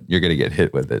day, but you're going to get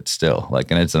hit with it still. Like,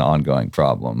 and it's an ongoing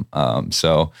problem. Wow.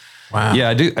 Yeah,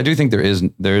 I do think there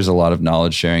is a lot of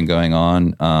knowledge sharing going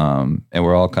on. And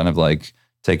we're all kind of like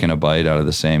taking a bite out of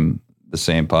the same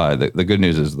pie. The good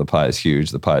news is the pie is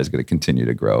huge. The pie is going to continue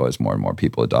to grow as more and more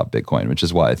people adopt Bitcoin, which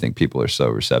is why I think people are so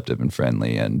receptive and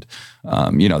friendly. And,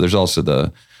 there's also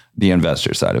the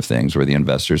investor side of things, where the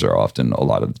investors are often a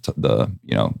lot of the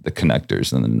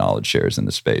connectors and the knowledge shares in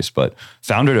the space. But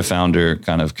founder to founder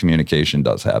kind of communication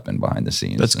does happen behind the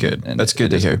scenes. That's good. And that's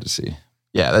good to hear. Good to see.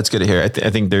 Yeah, that's good to hear. I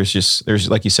think there's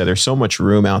like you said, there's so much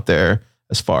room out there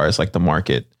as far as like the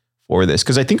market for this.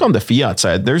 Because I think on the fiat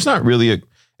side, there's not really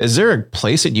is there a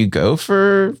place that you go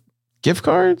for gift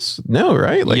cards? No,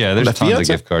 right? Like, there's tons of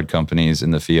gift card companies in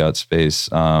the fiat space.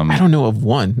 I don't know of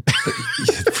one.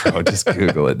 Bro, just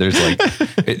Google it. There's like,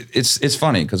 it's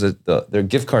funny because their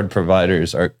gift card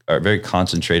providers are very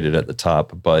concentrated at the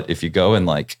top. But if you go and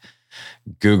like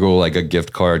Google like a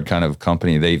gift card kind of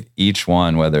company, they each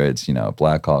one, whether it's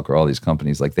Blackhawk or all these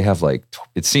companies, like they have like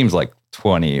it seems like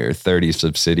 20 or 30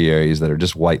 subsidiaries that are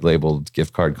just white labeled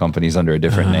gift card companies under a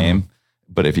different name.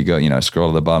 But if you go, scroll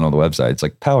to the bottom of the website, it's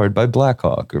like powered by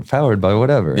Blackhawk or powered by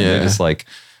whatever. Yeah. And they just like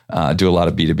do a lot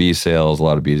of B2B sales, a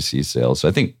lot of B2C sales. So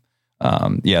I think,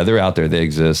 they're out there. They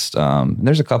exist. And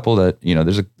there's a couple that,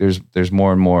 there's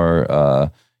more and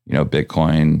more,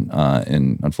 Bitcoin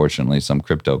and unfortunately some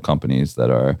crypto companies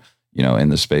that are, in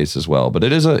the space as well. But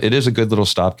it is a good little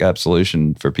stopgap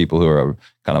solution for people who are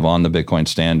kind of on the Bitcoin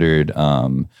standard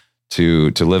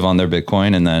to live on their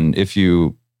Bitcoin. And then if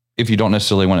you don't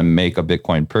necessarily want to make a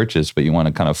Bitcoin purchase, but you want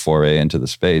to kind of foray into the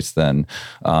space, then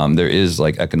there is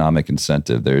like economic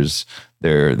incentive.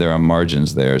 There are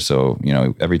margins there. So,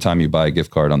 every time you buy a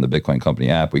gift card on the Bitcoin company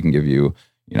app, we can give you,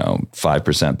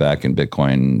 5% back in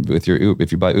Bitcoin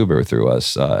if you buy Uber through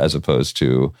us, as opposed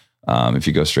to if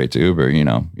you go straight to Uber,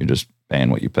 you're just paying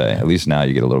what you pay. At least now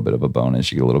you get a little bit of a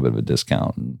bonus, you get a little bit of a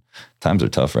discount. And times are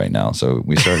tough right now, so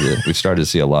we've started to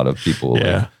see a lot of people.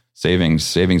 Yeah.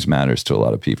 Savings matters to a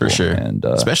lot of people For sure. and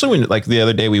Especially when, like, the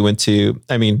other day we went to,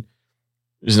 I mean,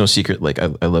 there's no secret. Like,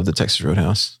 I love the Texas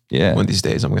Roadhouse. yeah. One of these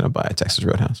days I'm going to buy a Texas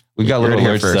Roadhouse. We've got You heard little it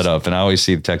here alerts first. set up, and I always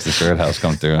see the Texas Roadhouse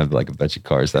come through, and I'm like, I bet you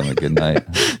cars having a good night.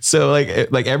 So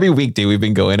like every weekday we've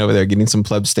been going over there, getting some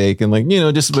pleb steak and, like, you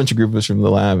know, just a bunch of groupers from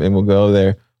the lab, and we'll go over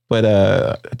there.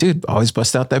 But dude, always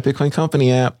bust out that Bitcoin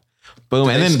Company app. Boom.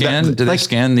 Do they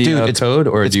scan the code,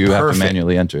 or do you have to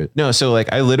manually enter it? No, so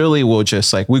like I literally will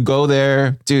just, like, we go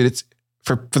there, dude. It's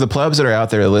for the plebs that are out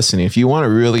there listening. If you want a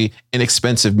really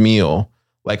inexpensive meal,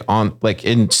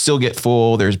 and still get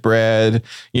full, there's bread,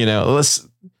 you know,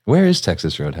 Where is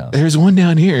Texas Roadhouse? there's one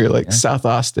down here, like, Yeah. South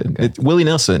Austin. Okay. Willie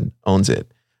Nelson owns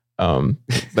it.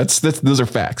 That's those are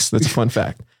facts. That's a fun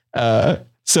fact.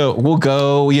 So we'll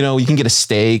go, you know, you can get a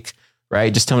steak,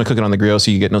 right? Just tell them to cook it on the grill so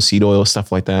you get no seed oil,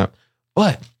 stuff like that.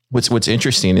 But what's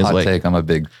interesting is, Hot like, take. I'm a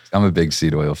big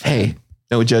seed oil fan. hey,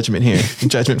 no judgment here,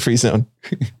 judgment free zone.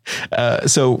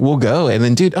 So we'll go, and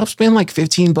then, dude, I'll spend like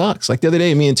 $15. Like the other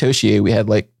day, me and Toshie, we had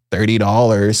like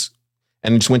 $30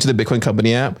 and just went to the Bitcoin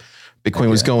Company app. Bitcoin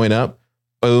was going up.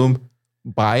 Boom,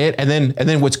 buy it. And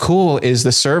then what's cool is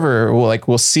the server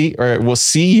will see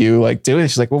you, like, do it.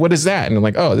 She's like, well, what is that? And I'm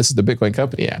like, oh, this is the Bitcoin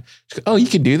Company app. She's like, oh, you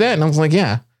can do that? And I was like,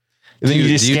 yeah. And then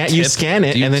you scan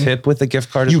it, Do you and then tip with a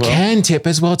gift card as you well? can tip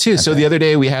as well too. So Okay. the other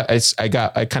day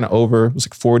I kind of it was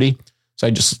like 40. So I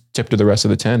just tipped her the rest of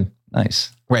the 10 Nice.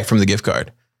 right from the gift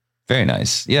card. Very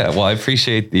nice. Yeah. Well, I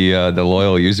appreciate the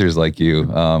loyal users like you.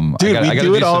 Dude, I we gotta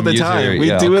do it all some the time. We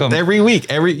yeah, do I'll it come- every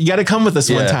week. You got to come with us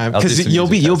one Yeah, time, I'll do because some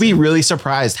you'll user be testing. really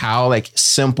surprised how, like,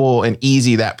 simple and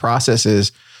easy that process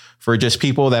is for just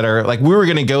people that are like, we were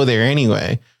going to go there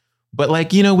anyway. But,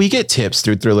 like, you know, we get tips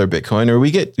through Thriller Bitcoin, or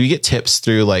we get tips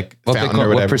through, like, Fountain or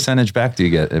What whatever. percentage back do you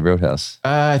get at Roadhouse?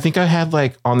 I think I had,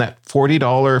 like, on that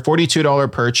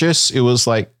 $42 purchase, it was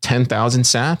like 10,000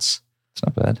 sats. It's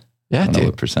not bad. Yeah, I don't know dude.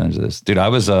 what percentage it is. Dude, I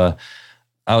was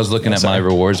looking at my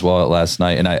rewards wallet last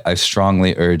night, and I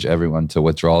strongly urge everyone to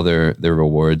withdraw their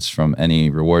rewards from any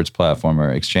rewards platform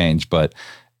or exchange. But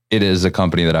it is a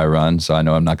company that I run, so I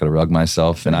know I'm not going to rug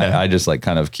myself. And Yeah. I just, like,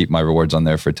 kind of keep my rewards on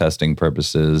there for testing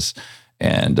purposes.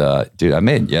 And dude,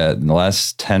 in the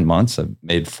last 10 months, I've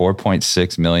made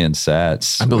 4.6 million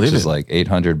sats, I believe which is it. like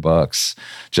 $800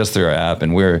 just through our app.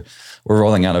 And we're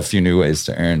rolling out a few new ways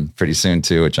to earn pretty soon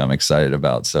too, which I'm excited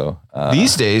about. So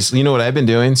These days, you know what I've been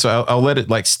doing? So I'll let it,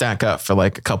 like, stack up for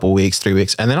like a couple weeks, 3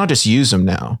 weeks, and then I'll just use them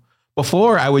now.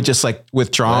 Before, I would just, like,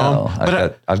 withdraw them.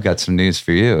 Well, I've got some news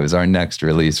for you. As our next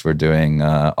release, we're doing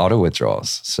auto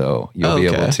withdrawals. So you'll be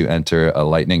able to enter a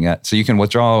Lightning. So you can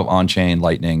withdraw on-chain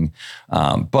Lightning,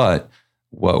 but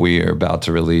what we are about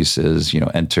to release is, you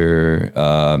know, enter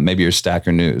maybe your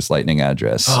Stacker News Lightning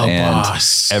address. Oh, and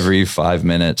boss. every 5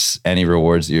 minutes, any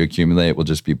rewards that you accumulate will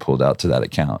just be pulled out to that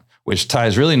account, which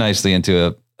ties really nicely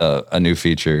into a new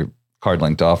feature, card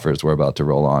linked offers, we're about to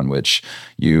roll on, which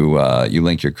you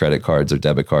link your credit cards or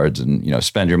debit cards, and, you know,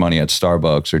 spend your money at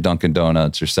Starbucks or Dunkin'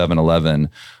 Donuts or 7-Eleven.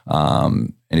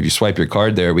 And if you swipe your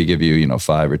card there, we give you, you know,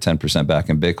 5 or 10% back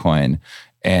in Bitcoin.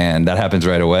 And that happens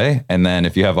right away. And then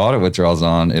if you have auto withdrawals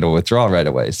on, it'll withdraw right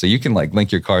away. So you can, like,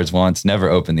 link your cards once, never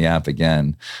open the app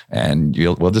again, and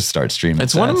we'll just start streaming.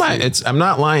 It's one of my, I'm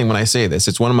not lying when I say this.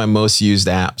 It's one of my most used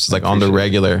apps, like, on the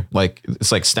regular, like,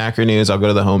 it's like Stacker News. I'll go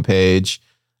to the homepage,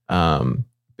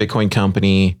 Bitcoin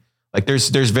Company. Like, there's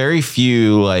very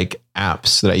few, like,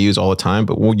 apps that I use all the time,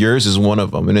 but yours is one of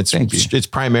them. And it's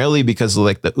primarily because of,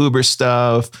 like, the Uber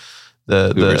stuff.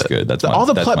 Uber's good. That's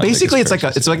basically it's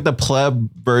like the pleb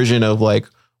version of, like,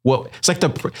 what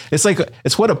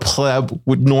it's what a pleb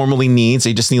would normally need. So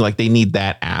they need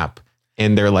that app.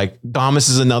 And they're like, Damus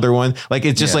is another one. Like,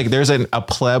 it's just like, there's a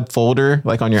pleb folder,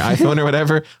 like, on your iPhone or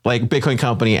whatever. Like, Bitcoin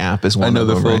Company app is one of them.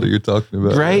 I know the folder you're talking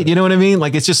about. Right? You know what I mean?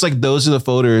 Like, it's just like, those are the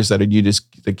folders that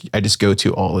I just go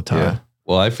to all the time. Yeah.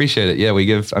 Well, I appreciate it. Yeah,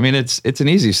 it's an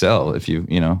easy sell if you're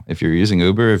using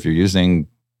Uber, if you're using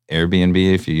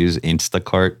Airbnb, if you use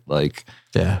Instacart, like,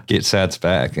 get sats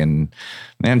back. And,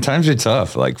 man, times are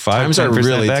tough. Like, times are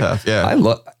really back. tough. Yeah. I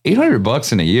love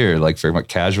 $800 in a year, like, for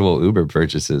casual Uber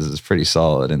purchases is pretty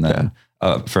solid. And then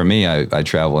for me, I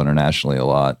travel internationally a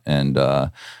lot, and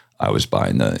I was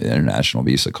buying the international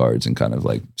Visa cards and kind of,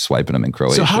 like, swiping them in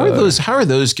Croatia. So how are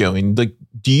those going? Like,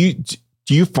 do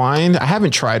you find, I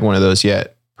haven't tried one of those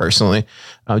yet personally.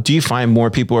 Do you find more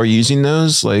people are using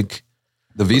those? Like,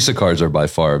 the Visa cards are by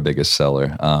far our biggest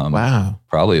seller. wow.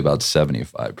 Probably about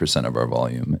 75% of our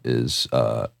volume is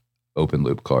open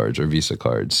loop cards or Visa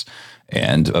cards,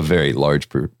 and a very large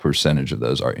percentage of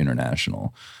those are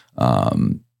international.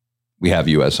 We have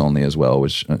U.S. only as well,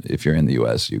 which if you're in the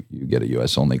U.S., you get a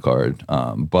U.S. only card.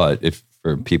 But if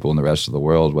for people in the rest of the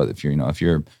world, whether if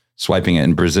you're swiping it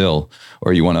in Brazil,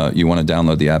 or you want to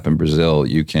download the app in Brazil,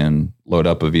 you can load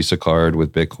up a Visa card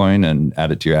with Bitcoin and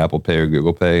add it to your Apple Pay or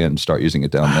Google Pay and start using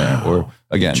it down there. Or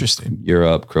again,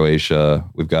 Europe, Croatia.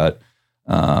 We've got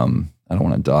I don't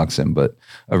want to dox him, but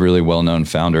a really well-known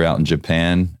founder out in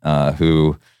Japan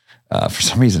who. For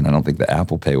some reason, I don't think the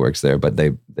Apple Pay works there, but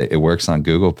it works on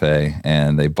Google Pay,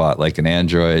 and they bought like an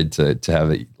Android to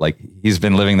have it. Like he's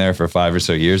been living there for 5 or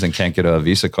so years and can't get a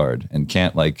Visa card and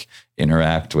can't like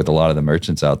interact with a lot of the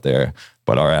merchants out there,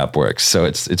 but our app works. So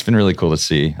it's been really cool to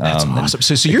see. That's awesome.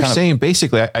 So you're saying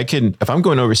basically I can, if I'm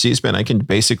going overseas, Ben, I can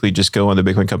basically just go on the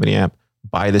Bitcoin Company app,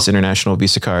 buy this international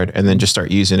Visa card, and then just start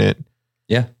using it.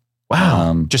 Yeah.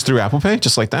 Wow. Just through Apple Pay,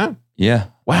 just like that? Yeah.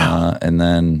 Wow. And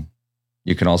then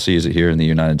you can also use it here in the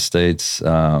United States.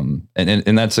 And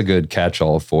that's a good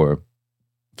catch-all for,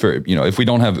 if we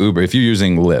don't have Uber, if you're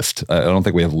using Lyft, I don't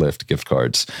think we have Lyft gift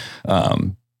cards.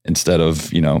 Instead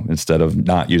of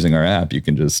not using our app, you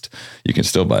can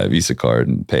still buy a Visa card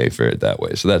and pay for it that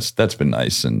way. So that's been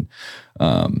nice. And,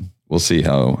 we'll see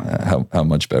how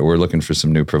much better. We're looking for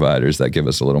some new providers that give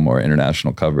us a little more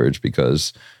international coverage,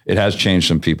 because it has changed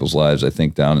some people's lives. I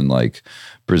think down in like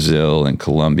Brazil and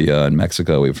Colombia and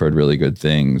Mexico, we've heard really good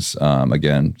things.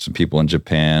 Again, some people in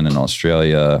Japan and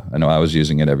Australia. I know I was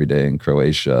using it every day in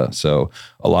Croatia. So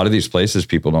a lot of these places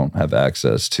people don't have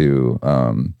access to.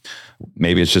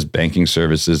 Maybe it's just banking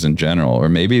services in general, or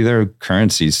maybe their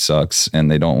currency sucks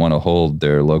and they don't want to hold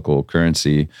their local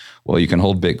currency. Well, you can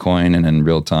hold Bitcoin and in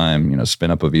real time, spin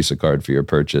up a Visa card for your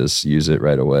purchase, use it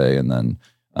right away. And then,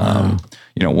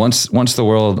 once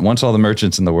all the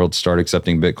merchants in the world start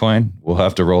accepting Bitcoin, we'll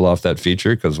have to roll off that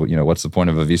feature, because, what's the point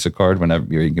of a Visa card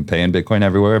whenever you can pay in Bitcoin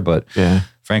everywhere? But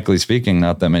frankly speaking,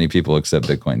 not that many people accept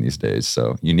Bitcoin these days.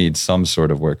 So you need some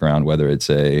sort of workaround, whether it's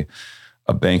a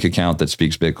bank account that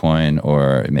speaks Bitcoin,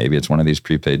 or maybe it's one of these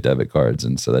prepaid debit cards.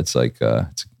 And so that's like,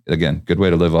 it's again, good way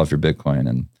to live off your Bitcoin.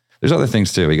 And there's other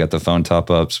things too. We got the phone top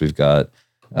ups. We've got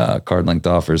card linked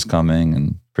offers coming,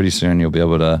 and pretty soon you'll be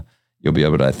able to,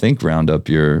 I think, round up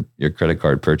your credit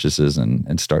card purchases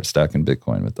and start stacking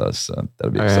Bitcoin with us. So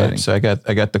that'll be exciting. Right. So I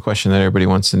got the question that everybody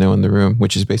wants to know in the room,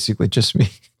 which is basically just me.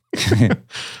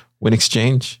 When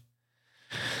exchange?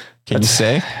 Can you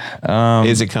say?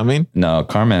 Is it coming? No,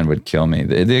 Carman would kill me.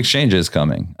 The exchange is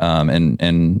coming,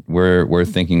 and we're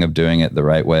thinking of doing it the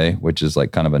right way, which is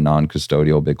like kind of a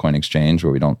non-custodial Bitcoin exchange,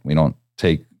 where we don't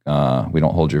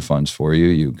hold your funds for you.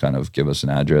 You kind of give us an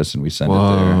address and we send it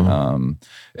there,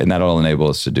 and that'll enable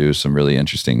us to do some really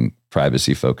interesting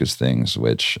privacy-focused things,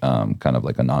 which kind of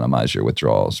like anonymize your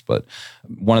withdrawals. But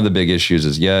one of the big issues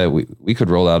is, we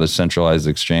could roll out a centralized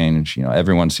exchange.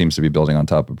 Everyone seems to be building on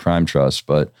top of Prime Trust,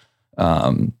 but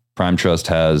Prime Trust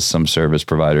has some service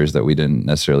providers that we didn't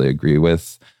necessarily agree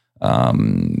with. I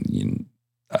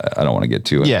don't want to get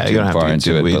too far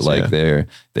into it, but like they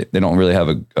don't really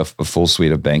have a full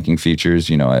suite of banking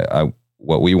features.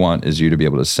 What we want is you to be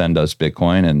able to send us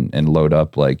Bitcoin and load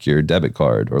up like your debit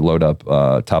card, or load up,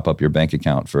 top up your bank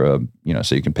account for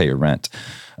so you can pay your rent.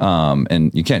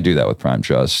 And you can't do that with Prime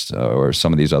Trust or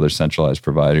some of these other centralized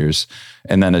providers.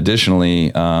 And then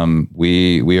additionally,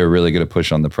 we are really going to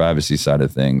push on the privacy side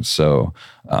of things. So,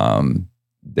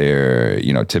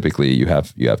 typically you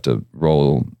have to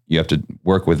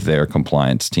work with their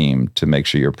compliance team to make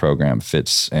sure your program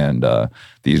fits. And,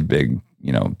 these big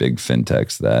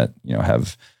fintechs that,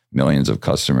 have millions of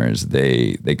customers,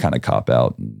 they kind of cop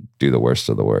out and do the worst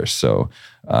of the worst. So,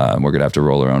 we're going to have to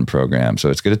roll our own program. So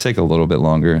it's going to take a little bit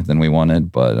longer than we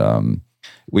wanted, but,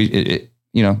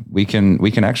 we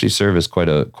can actually service quite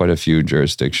a few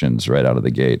jurisdictions right out of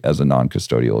the gate as a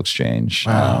non-custodial exchange.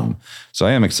 Wow. So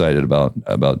I am excited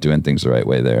about doing things the right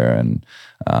way there. And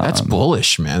that's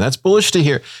bullish, man. That's bullish to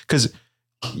hear, because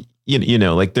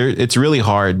it's really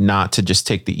hard not to just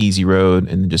take the easy road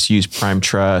and just use Prime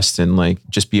Trust and like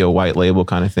just be a white label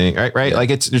kind of thing, right? Yeah. Like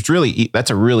it's really that's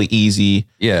a really easy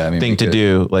thing to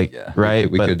do, like right.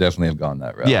 We could definitely have gone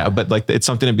that route. Yeah, but like it's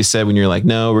something to be said when you're like,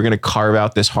 no, we're going to carve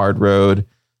out this hard road,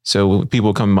 so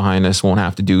people coming behind us won't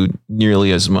have to do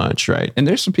nearly as much, right? And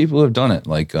there's some people who have done it,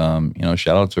 like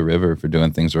shout out to River for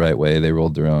doing things the right way. They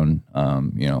rolled their own.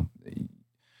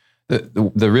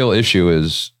 The real issue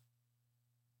is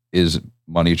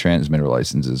money transmitter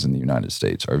licenses in the United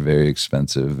States are very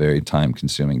expensive, very time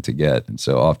consuming to get. And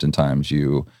so oftentimes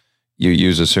you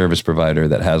use a service provider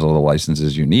that has all the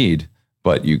licenses you need,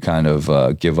 but you kind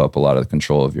of give up a lot of the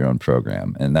control of your own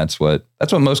program. And that's what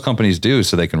most companies do,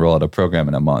 so they can roll out a program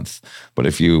in a month. But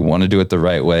if you want to do it the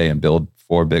right way and build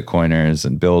for Bitcoiners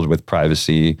and build with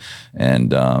privacy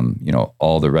and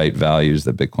all the right values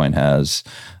that Bitcoin has,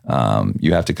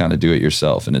 you have to kind of do it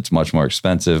yourself, and it's much more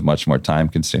expensive, much more time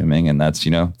consuming. And that's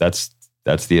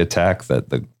the attack that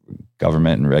the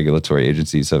government and regulatory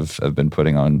agencies have been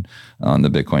putting on the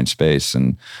Bitcoin space.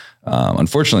 And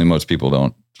unfortunately, most people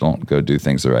don't go do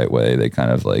things the right way. They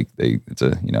kind of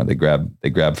they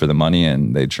grab for the money,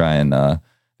 and they try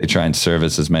and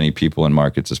service as many people and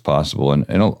markets as possible. And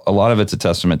a lot of it's a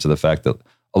testament to the fact that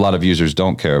a lot of users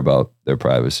don't care about their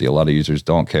privacy. A lot of users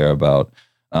don't care about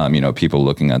people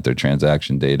looking at their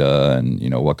transaction data and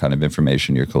what kind of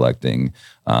information you're collecting.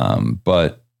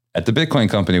 But at the Bitcoin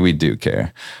company, we do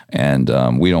care, and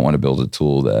we don't want to build a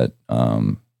tool that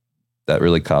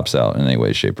really cops out in any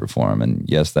way, shape, or form. And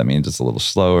yes, that means it's a little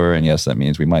slower, and yes, that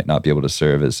means we might not be able to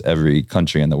service every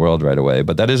country in the world right away.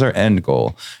 But that is our end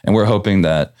goal, and we're hoping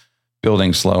that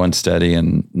building slow and steady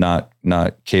and not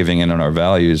caving in on our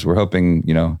values, we're hoping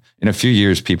in a few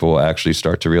years people will actually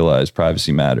start to realize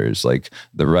privacy matters. Like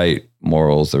the right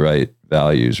morals, the right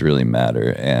values really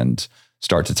matter, and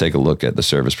start to take a look at the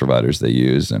service providers they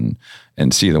use and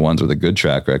see the ones with a good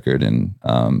track record, and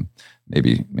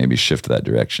maybe shift that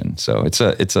direction. So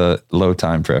it's a low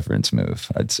time preference move,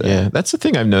 I'd say. Yeah, that's the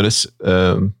thing I've noticed.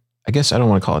 I guess I don't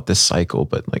want to call it this cycle,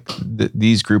 but like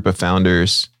these group of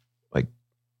founders like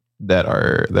that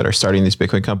are starting these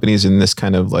Bitcoin companies in this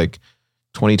kind of like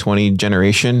 2020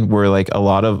 generation, where like a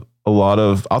lot of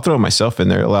I'll throw myself in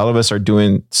there. A lot of us are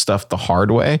doing stuff the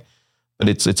hard way. But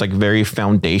it's like very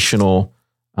foundational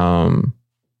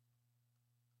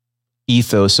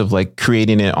ethos of like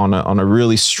creating it on a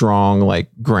really strong like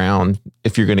ground.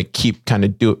 If you're going to keep kind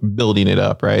of building it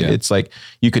up, right? Yeah. It's like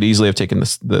you could easily have taken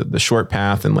the short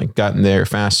path and like gotten there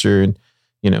faster and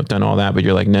done all that. But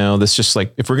you're like, no, this just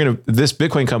like if this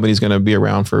Bitcoin company is going to be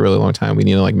around for a really long time, we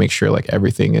need to like make sure like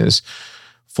everything is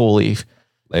fully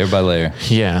layer by layer.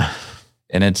 Yeah,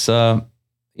 and it's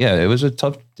it was a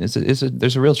tough.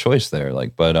 There's a real choice there.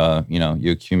 Like, but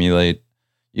you accumulate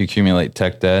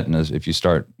tech debt, and if you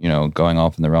start going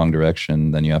off in the wrong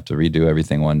direction, then you have to redo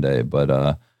everything one day.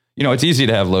 But it's easy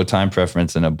to have low time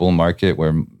preference in a bull market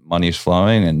where money's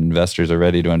flowing and investors are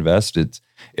ready to invest. It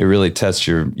really tests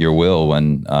your will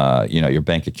when your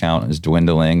bank account is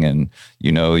dwindling, and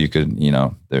you could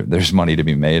there's money to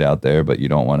be made out there, but you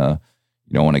don't want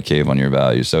to cave on your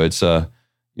values. So it's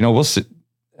we'll see.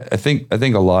 I think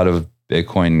a lot of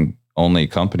Bitcoin only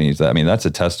companies that's a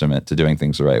testament to doing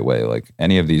things the right way. Like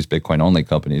any of these Bitcoin only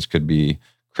companies could be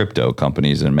crypto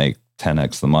companies and make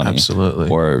 10x the money. Absolutely.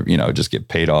 Or, just get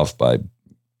paid off by,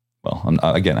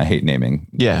 I hate naming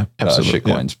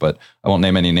shitcoins, but I won't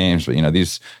name any names, but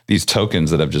these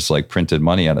tokens that have just like printed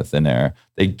money out of thin air,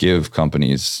 they give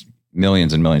companies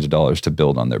millions and millions of dollars to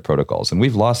build on their protocols. And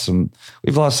we've lost some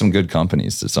good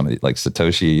companies to some of like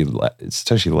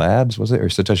Satoshi Labs, was it? Or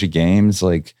Satoshi Games?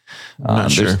 Like,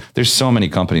 not sure. There's so many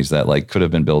companies that like could have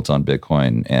been built on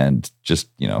Bitcoin and just,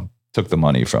 took the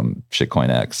money from Shitcoin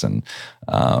X. And,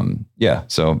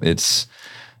 so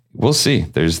we'll see.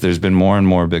 There's been more and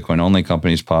more Bitcoin only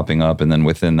companies popping up. And then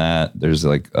within that, there's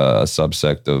like a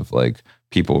subsect of like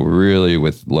people really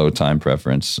with low time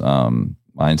preference,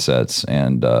 mindsets,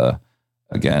 and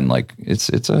again, like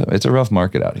it's a rough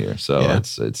market out here. So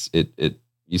it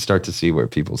you start to see where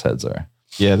people's heads are.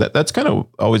 Yeah, that's kind of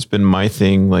always been my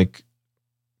thing. Like,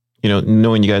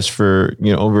 knowing you guys for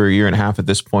over a year and a half at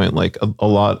this point, like a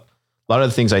lot of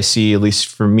the things I see, at least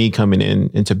for me coming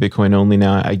into Bitcoin only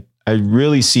now, I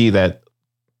really see that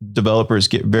developers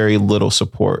get very little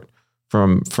support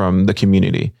from the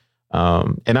community,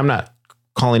 and I'm not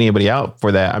calling anybody out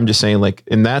for that. I'm just saying like,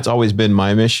 and that's always been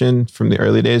my mission from the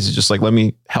early days, is just like, let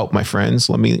me help my friends.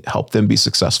 Let me help them be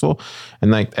successful.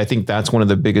 And like, I think that's one of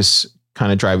the biggest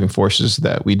kind of driving forces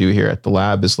that we do here at the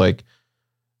lab is like,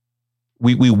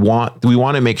 we want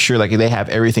to make sure like they have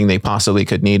everything they possibly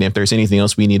could need. And if there's anything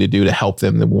else we need to do to help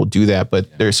them, then we'll do that.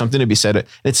 But there's something to be said.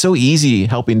 It's so easy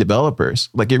helping developers.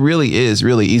 Like it really is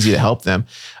really easy to help them.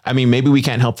 I mean, maybe we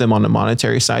can't help them on the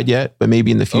monetary side yet, but maybe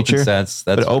in the future.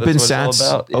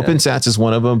 OpenSats is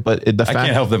one of them. But I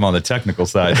can't help them on the technical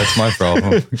side. That's my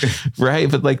problem.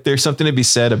 Right. But like, there's something to be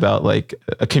said about like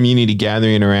a community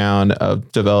gathering around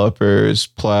of developers,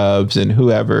 plebs, and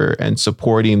whoever, and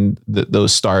supporting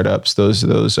those startups, those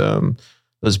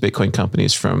Bitcoin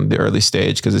companies from the early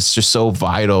stage, because it's just so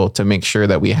vital to make sure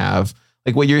that we have,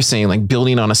 like what you're saying, like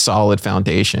building on a solid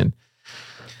foundation.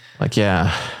 Like,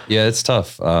 yeah, Yeah, it's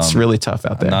tough. it's really tough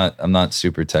out there. I'm not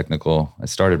super technical. I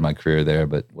started my career there,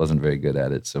 but wasn't very good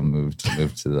at it. So moved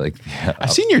to like,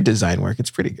 I've seen your design work.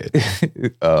 It's pretty good.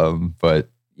 but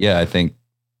yeah, I think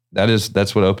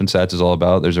that's what OpenSats is all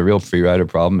about. There's a real free rider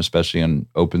problem, especially in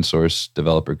open source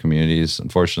developer communities.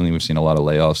 Unfortunately, we've seen a lot of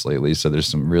layoffs lately. So there's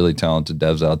some really talented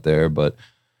devs out there, but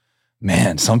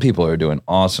man, some people are doing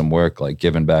awesome work, like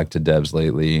giving back to devs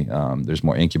lately. There's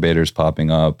more incubators popping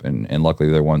up, and luckily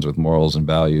they're ones with morals and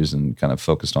values and kind of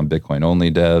focused on Bitcoin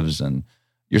only devs. And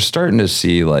you're starting to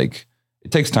see, like,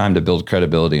 it takes time to build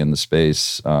credibility in the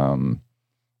space.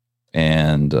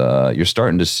 And you're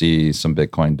starting to see some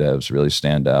Bitcoin devs really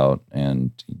stand out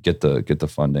and get the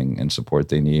funding and support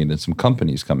they need, and some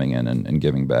companies coming in and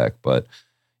giving back. But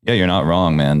yeah, you're not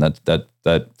wrong, man.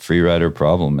 That free rider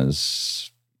problem is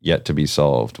yet to be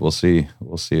solved. We'll see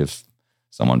if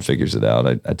someone figures it out.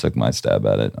 I took my stab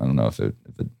at it. I don't know if it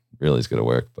really is going to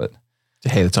work, but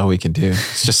hey, that's all we can do.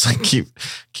 It's just like keep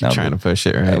trying to push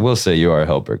it. Right. I will say you are a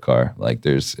helper, Car. Like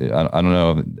I don't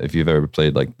know if you've ever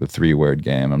played like the 3-word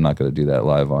game. I'm not going to do that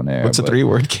live on air. What's a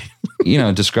 3-word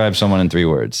game? Describe someone in 3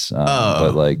 words.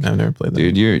 But like, I've never played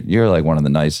that. Dude, you're like one of the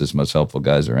nicest, most helpful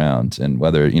guys around. And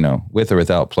whether, with or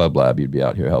without Pleb Lab, you'd be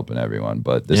out here helping everyone.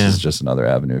 But this is just another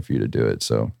avenue for you to do it.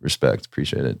 So respect,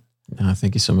 appreciate it.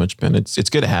 Thank you so much, Ben. It's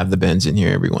good to have the Bens in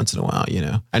here every once in a while.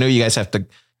 I know you guys have to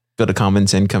go to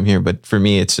Commons and come here, but for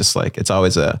me, it's just like, it's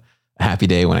always a happy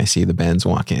day when I see the Bens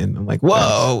walk in. I'm like,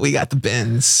 whoa, we got the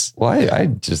Bens. Well, I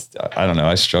don't know.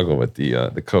 I struggle with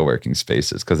the co-working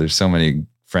spaces because there's so many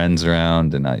friends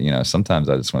around, and sometimes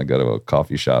I just want to go to a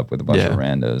coffee shop with a bunch of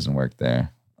randos and work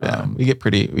there. Yeah, we get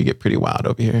pretty wild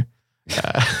over here.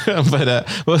 But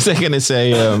what was I going to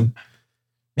say?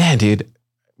 Man, dude,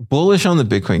 bullish on the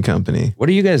Bitcoin company. What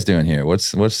are you guys doing here? What's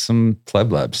some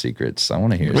Pleb Lab secrets? I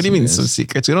want to hear. What do you mean some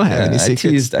secrets? We don't have any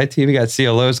secrets. We got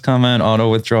CLOs coming,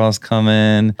 auto withdrawals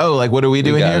coming. Oh, like what are we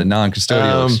doing here? A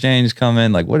non-custodial exchange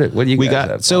coming. Like what do you guys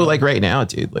have? So like right now,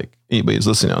 dude, like anybody who's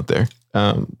listening out there,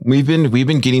 we've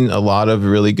been getting a lot of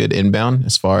really good inbound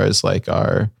as far as like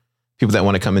our people that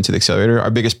want to come into the accelerator.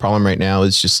 Our biggest problem right now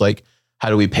is just like, how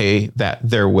do we pay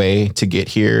their way to get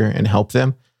here and help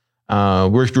them?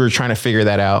 We're trying to figure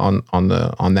that out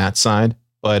on that side.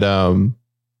 But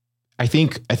I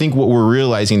think what we're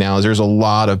realizing now is there's a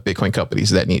lot of Bitcoin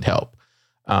companies that need help.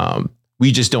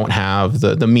 We just don't have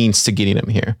the means to getting them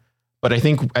here. But I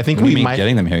think we might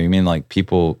getting them here. You mean like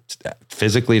people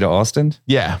physically to Austin?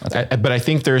 Yeah, but I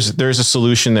think there's a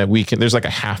solution that we can. There's like a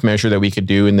half measure that we could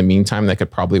do in the meantime that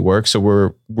could probably work. So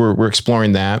we're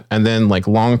exploring that, and then like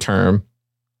long term.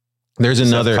 There's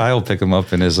another Kyle pick him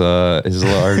up in his little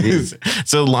RV.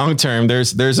 So long term,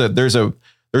 there's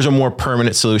a more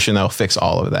permanent solution that will fix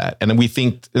all of that. And we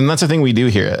think, and that's the thing we do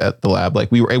here at the lab.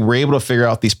 Like we're able to figure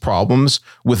out these problems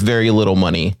with very little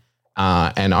money,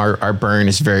 and our burn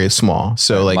is very small.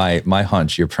 So like my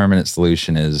hunch, your permanent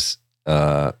solution is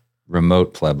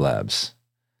remote Pleb Labs.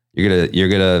 You're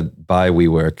gonna buy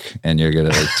WeWork and you're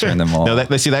gonna turn them all. No,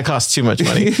 that costs too much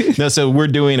money. No, so we're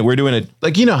doing it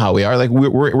like, you know how we are. Like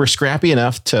we're scrappy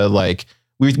enough to like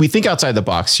we think outside the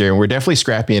box here, and we're definitely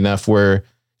scrappy enough where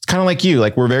it's kind of like you.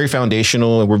 Like we're very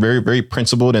foundational and we're very, very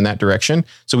principled in that direction.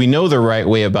 So we know the right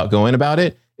way about going about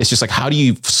it. It's just like, how do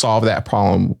you solve that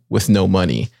problem with no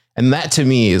money? And that to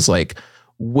me is like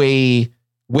way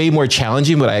more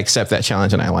challenging, but I accept that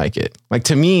challenge and I like it. Like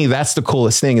to me, that's the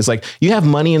coolest thing is like you have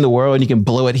money in the world and you can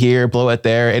blow it here, blow it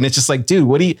there. And it's just like,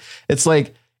 dude, it's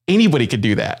like anybody could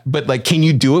do that. But like, can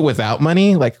you do it without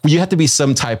money? Like you have to be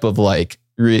some type of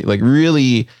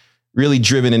really, really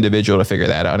driven individual to figure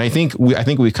that out. And I think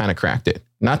we've kind of cracked it.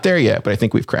 Not there yet, but I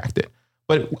think we've cracked it.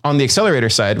 But on the accelerator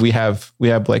side, we have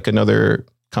like another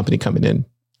company coming in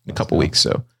a couple weeks.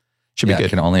 So should be good. I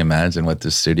can only imagine what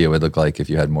this studio would look like if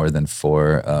you had more than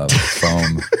 4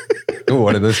 foam.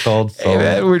 What are those called? Hey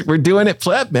man, we're doing it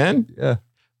Pleb, man. Yeah.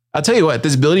 I'll tell you what,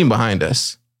 this building behind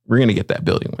us, we're going to get that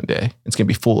building one day. It's going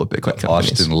to be full of Bitcoin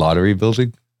companies. Austin Lottery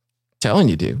Building? Telling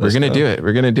you, dude. We're going to do it.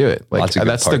 We're going to do it. Like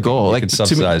that's the goal. You like can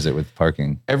subsidize it with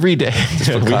parking. Every day.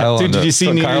 Dude, did you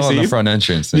see New Year's Eve? On the front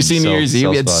entrance. You see New Year's Eve?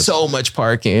 We had so much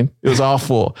parking. It was all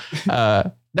full.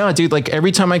 No, dude, like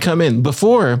every time I come in,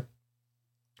 before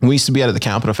we used to be out of the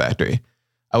Capital Factory,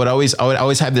 I would always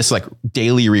have this like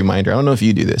daily reminder. I don't know if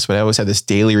you do this, but I always have this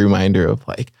daily reminder of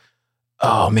like,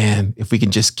 oh man, if we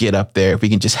can just get up there, if we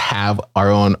can just have our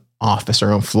own office,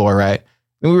 our own floor, right?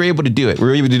 And we were able to do it. We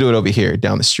were able to do it over here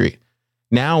down the street.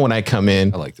 Now when I come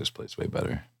in, I like this place way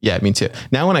better. Yeah, me too.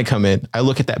 Now when I come in, I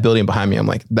look at that building behind me. I'm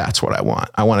like, that's what I want.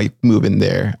 I want to move in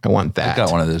there. I want that. I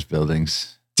got one of those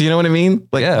buildings. Do you know what I mean?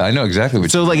 Like, yeah, I know exactly what.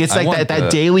 So like, it's like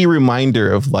that daily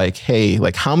reminder of like, hey,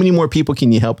 like how many more people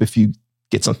can you help if you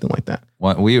get something like that?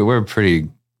 We're a pretty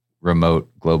remote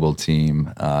global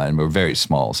team, and we're very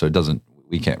small, so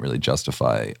we can't really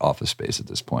justify office space at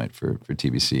this point for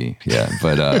TBC. Yeah,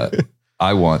 but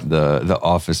I want the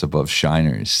office above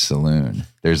Shiner's Saloon.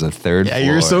 There's a third floor.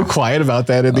 You're so quiet about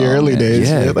that in the early days.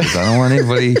 Yeah, because I don't want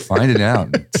anybody finding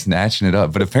out and snatching it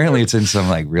up. But apparently it's in some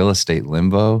like real estate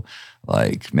limbo.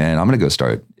 Like, man, I'm gonna go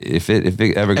start if it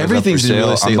ever goes everything's up for in sale,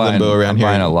 real estate limbo around here.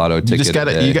 I'm buying a lotto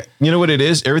ticket. You know what it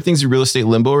is? Everything's in real estate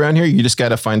limbo around here. You just got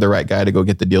to find the right guy to go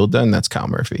get the deal done. That's Kyle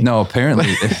Murphy. No, apparently,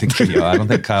 I don't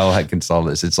think Kyle can solve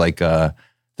this. It's like the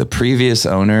previous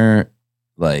owner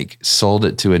like sold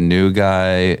it to a new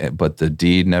guy, but the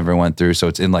deed never went through. So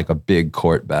it's in like a big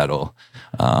court battle.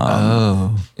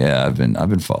 Yeah, I've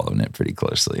been following it pretty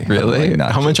closely. Really?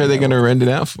 Like, how much are they going to rent it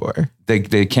out for?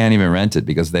 They can't even rent it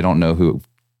because they don't know who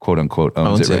quote unquote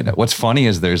owns it right now. What's funny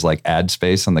is there's like ad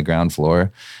space on the ground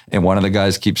floor, and one of the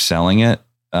guys keeps selling it.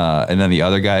 And then the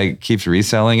other guy keeps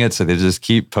reselling it. So they just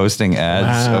keep posting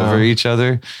ads over each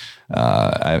other.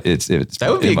 That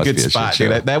would be a good spot.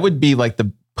 That would be like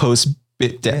the post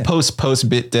bit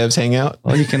devs hangout.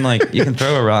 Well, you can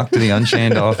throw a rock to the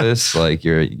Unchained office. Like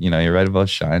you're right above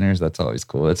Shiners. That's always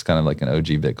cool. It's kind of like an OG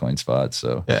Bitcoin spot.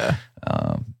 So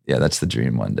yeah, that's the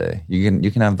dream one day.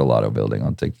 You can have the Lotto building.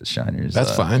 I'll take the Shiners.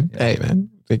 That's fine. Yeah. Hey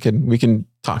man, we can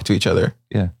talk to each other.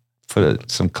 Yeah. Put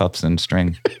some cups and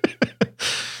string.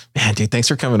 Man, dude, thanks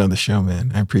for coming on the show,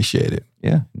 man. I appreciate it.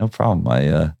 Yeah, no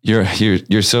problem.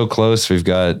 You're so close. We've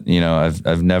got,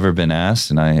 I've never been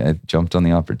asked, and I jumped on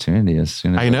the opportunity as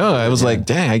soon as I know. I was like,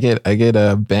 dang, I get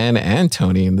Ben and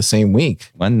Tony in the same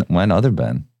week. When other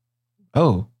Ben?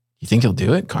 Oh, you think he'll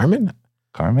do it, Carmen?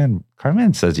 Carmen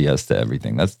says yes to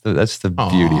everything. That's the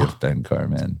beauty of Ben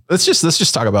Carmen. Let's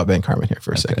just talk about Ben Carmen here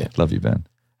for a second. Love you, Ben.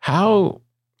 How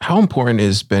important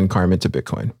is Ben Carmen to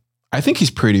Bitcoin? I think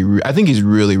he's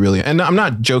really, really, and I'm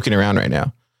not joking around right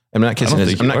now. I'm not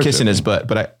kissing his butt,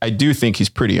 but I do think he's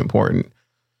pretty important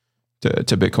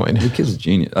to Bitcoin. The kid's a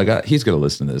genius. He's going to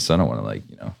listen to this. So I don't want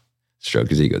to stroke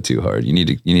his ego too hard. You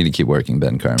need to keep working,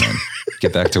 Ben Carmen.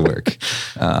 Get back to work.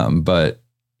 But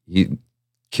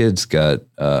kid's got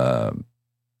a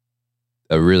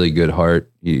really good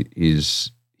heart. He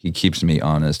keeps me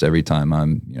honest every time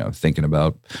I'm thinking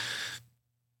about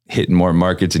hitting more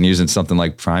markets and using something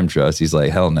like Prime Trust. He's like,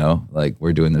 hell no, like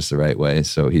we're doing this the right way.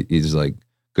 So he's like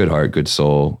good heart, good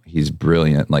soul. He's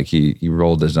brilliant. Like he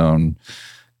rolled his own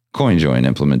CoinJoin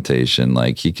implementation.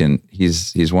 Like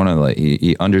he's one of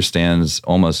he understands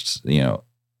almost,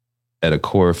 at a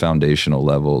core foundational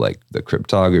level, like the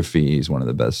cryptography. He's one of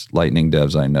the best Lightning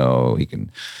devs I know. He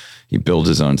builds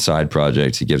his own side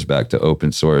projects. He gives back to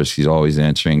open source. He's always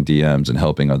answering DMs and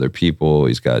helping other people.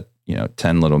 He's got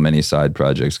 10 little mini side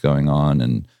projects going on.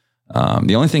 And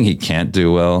the only thing he can't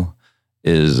do well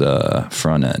is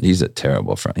front end. He's a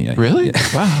terrible front end. Really?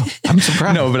 Yeah. Wow. I'm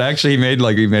surprised. No, but actually he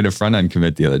made a front end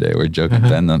commit the other day. We're joking,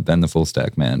 Ben the full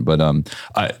stack man. But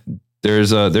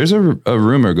there's a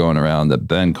rumor going around that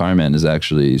Ben Carmen is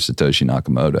actually Satoshi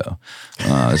Nakamoto.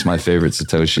 It's my favorite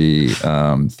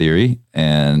Satoshi theory.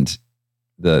 And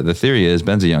the theory is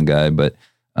Ben's a young guy, but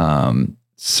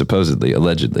allegedly,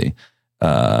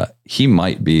 he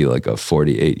might be like a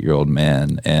 48-year-old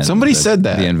man. And somebody said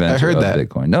that. The inventor I heard of that.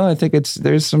 Bitcoin. No, I think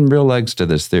there's some real legs to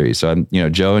this theory. So I'm,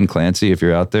 Joe and Clancy, if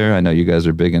you're out there, I know you guys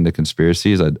are big into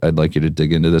conspiracies. I'd like you to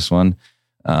dig into this one.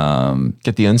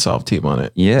 Get the Unsolved team on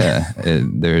it. Yeah,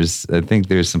 I think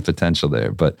there's some potential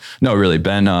there. But no, really,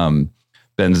 Ben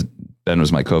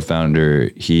was my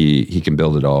co-founder. He can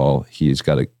build it all. He's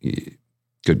got a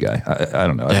good guy. I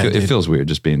don't know. Yeah, it feels weird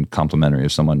just being complimentary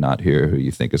of someone not here who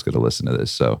you think is going to listen to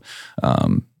this. So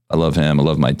I love him. I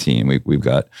love my team.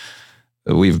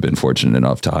 We've been fortunate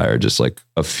enough to hire just like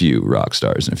a few rock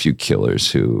stars and a few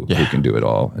killers who can do it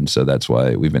all. And so that's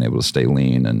why we've been able to stay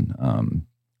lean and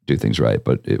do things right.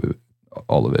 But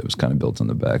all of it was kind of built on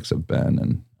the backs of Ben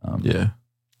and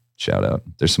shout out.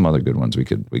 There's some other good ones we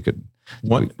could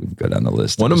go down the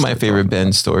list. One of my favorite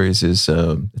Ben stories is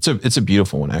it's a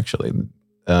beautiful one actually.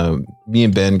 Me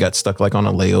and Ben got stuck like on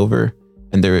a layover,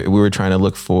 and we were trying to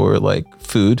look for like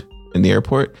food in the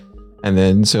airport, and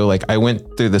then so like I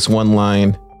went through this one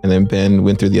line, and then Ben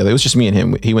went through the other. It was just me and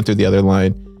him. He went through the other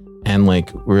line, and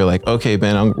like we were like, okay,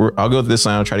 Ben, I'll go to this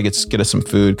line. I'll try to get us some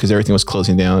food because everything was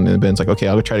closing down. And Ben's like, okay,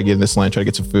 I'll go try to get in this line, try to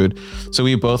get some food. So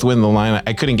we both went in the line.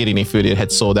 I couldn't get any food. It had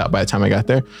sold out by the time I got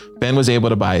there. Ben was able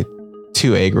to buy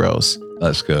 2 egg rolls.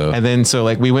 Let's go. And then so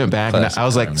like we went back and I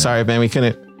was like, sorry, Ben,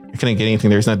 I couldn't get anything.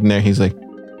 There's nothing there. He's like,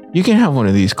 you can have one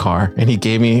of these, Car. And he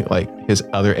gave me like his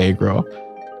other egg roll.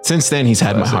 Since then, he's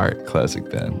had my heart. Classic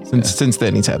Ben. Since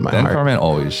then, he's had my Ben heart. Carman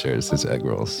always shares his egg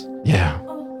rolls. Yeah.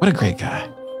 What a great guy.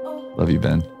 Love you,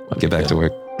 Ben. Get back to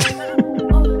work.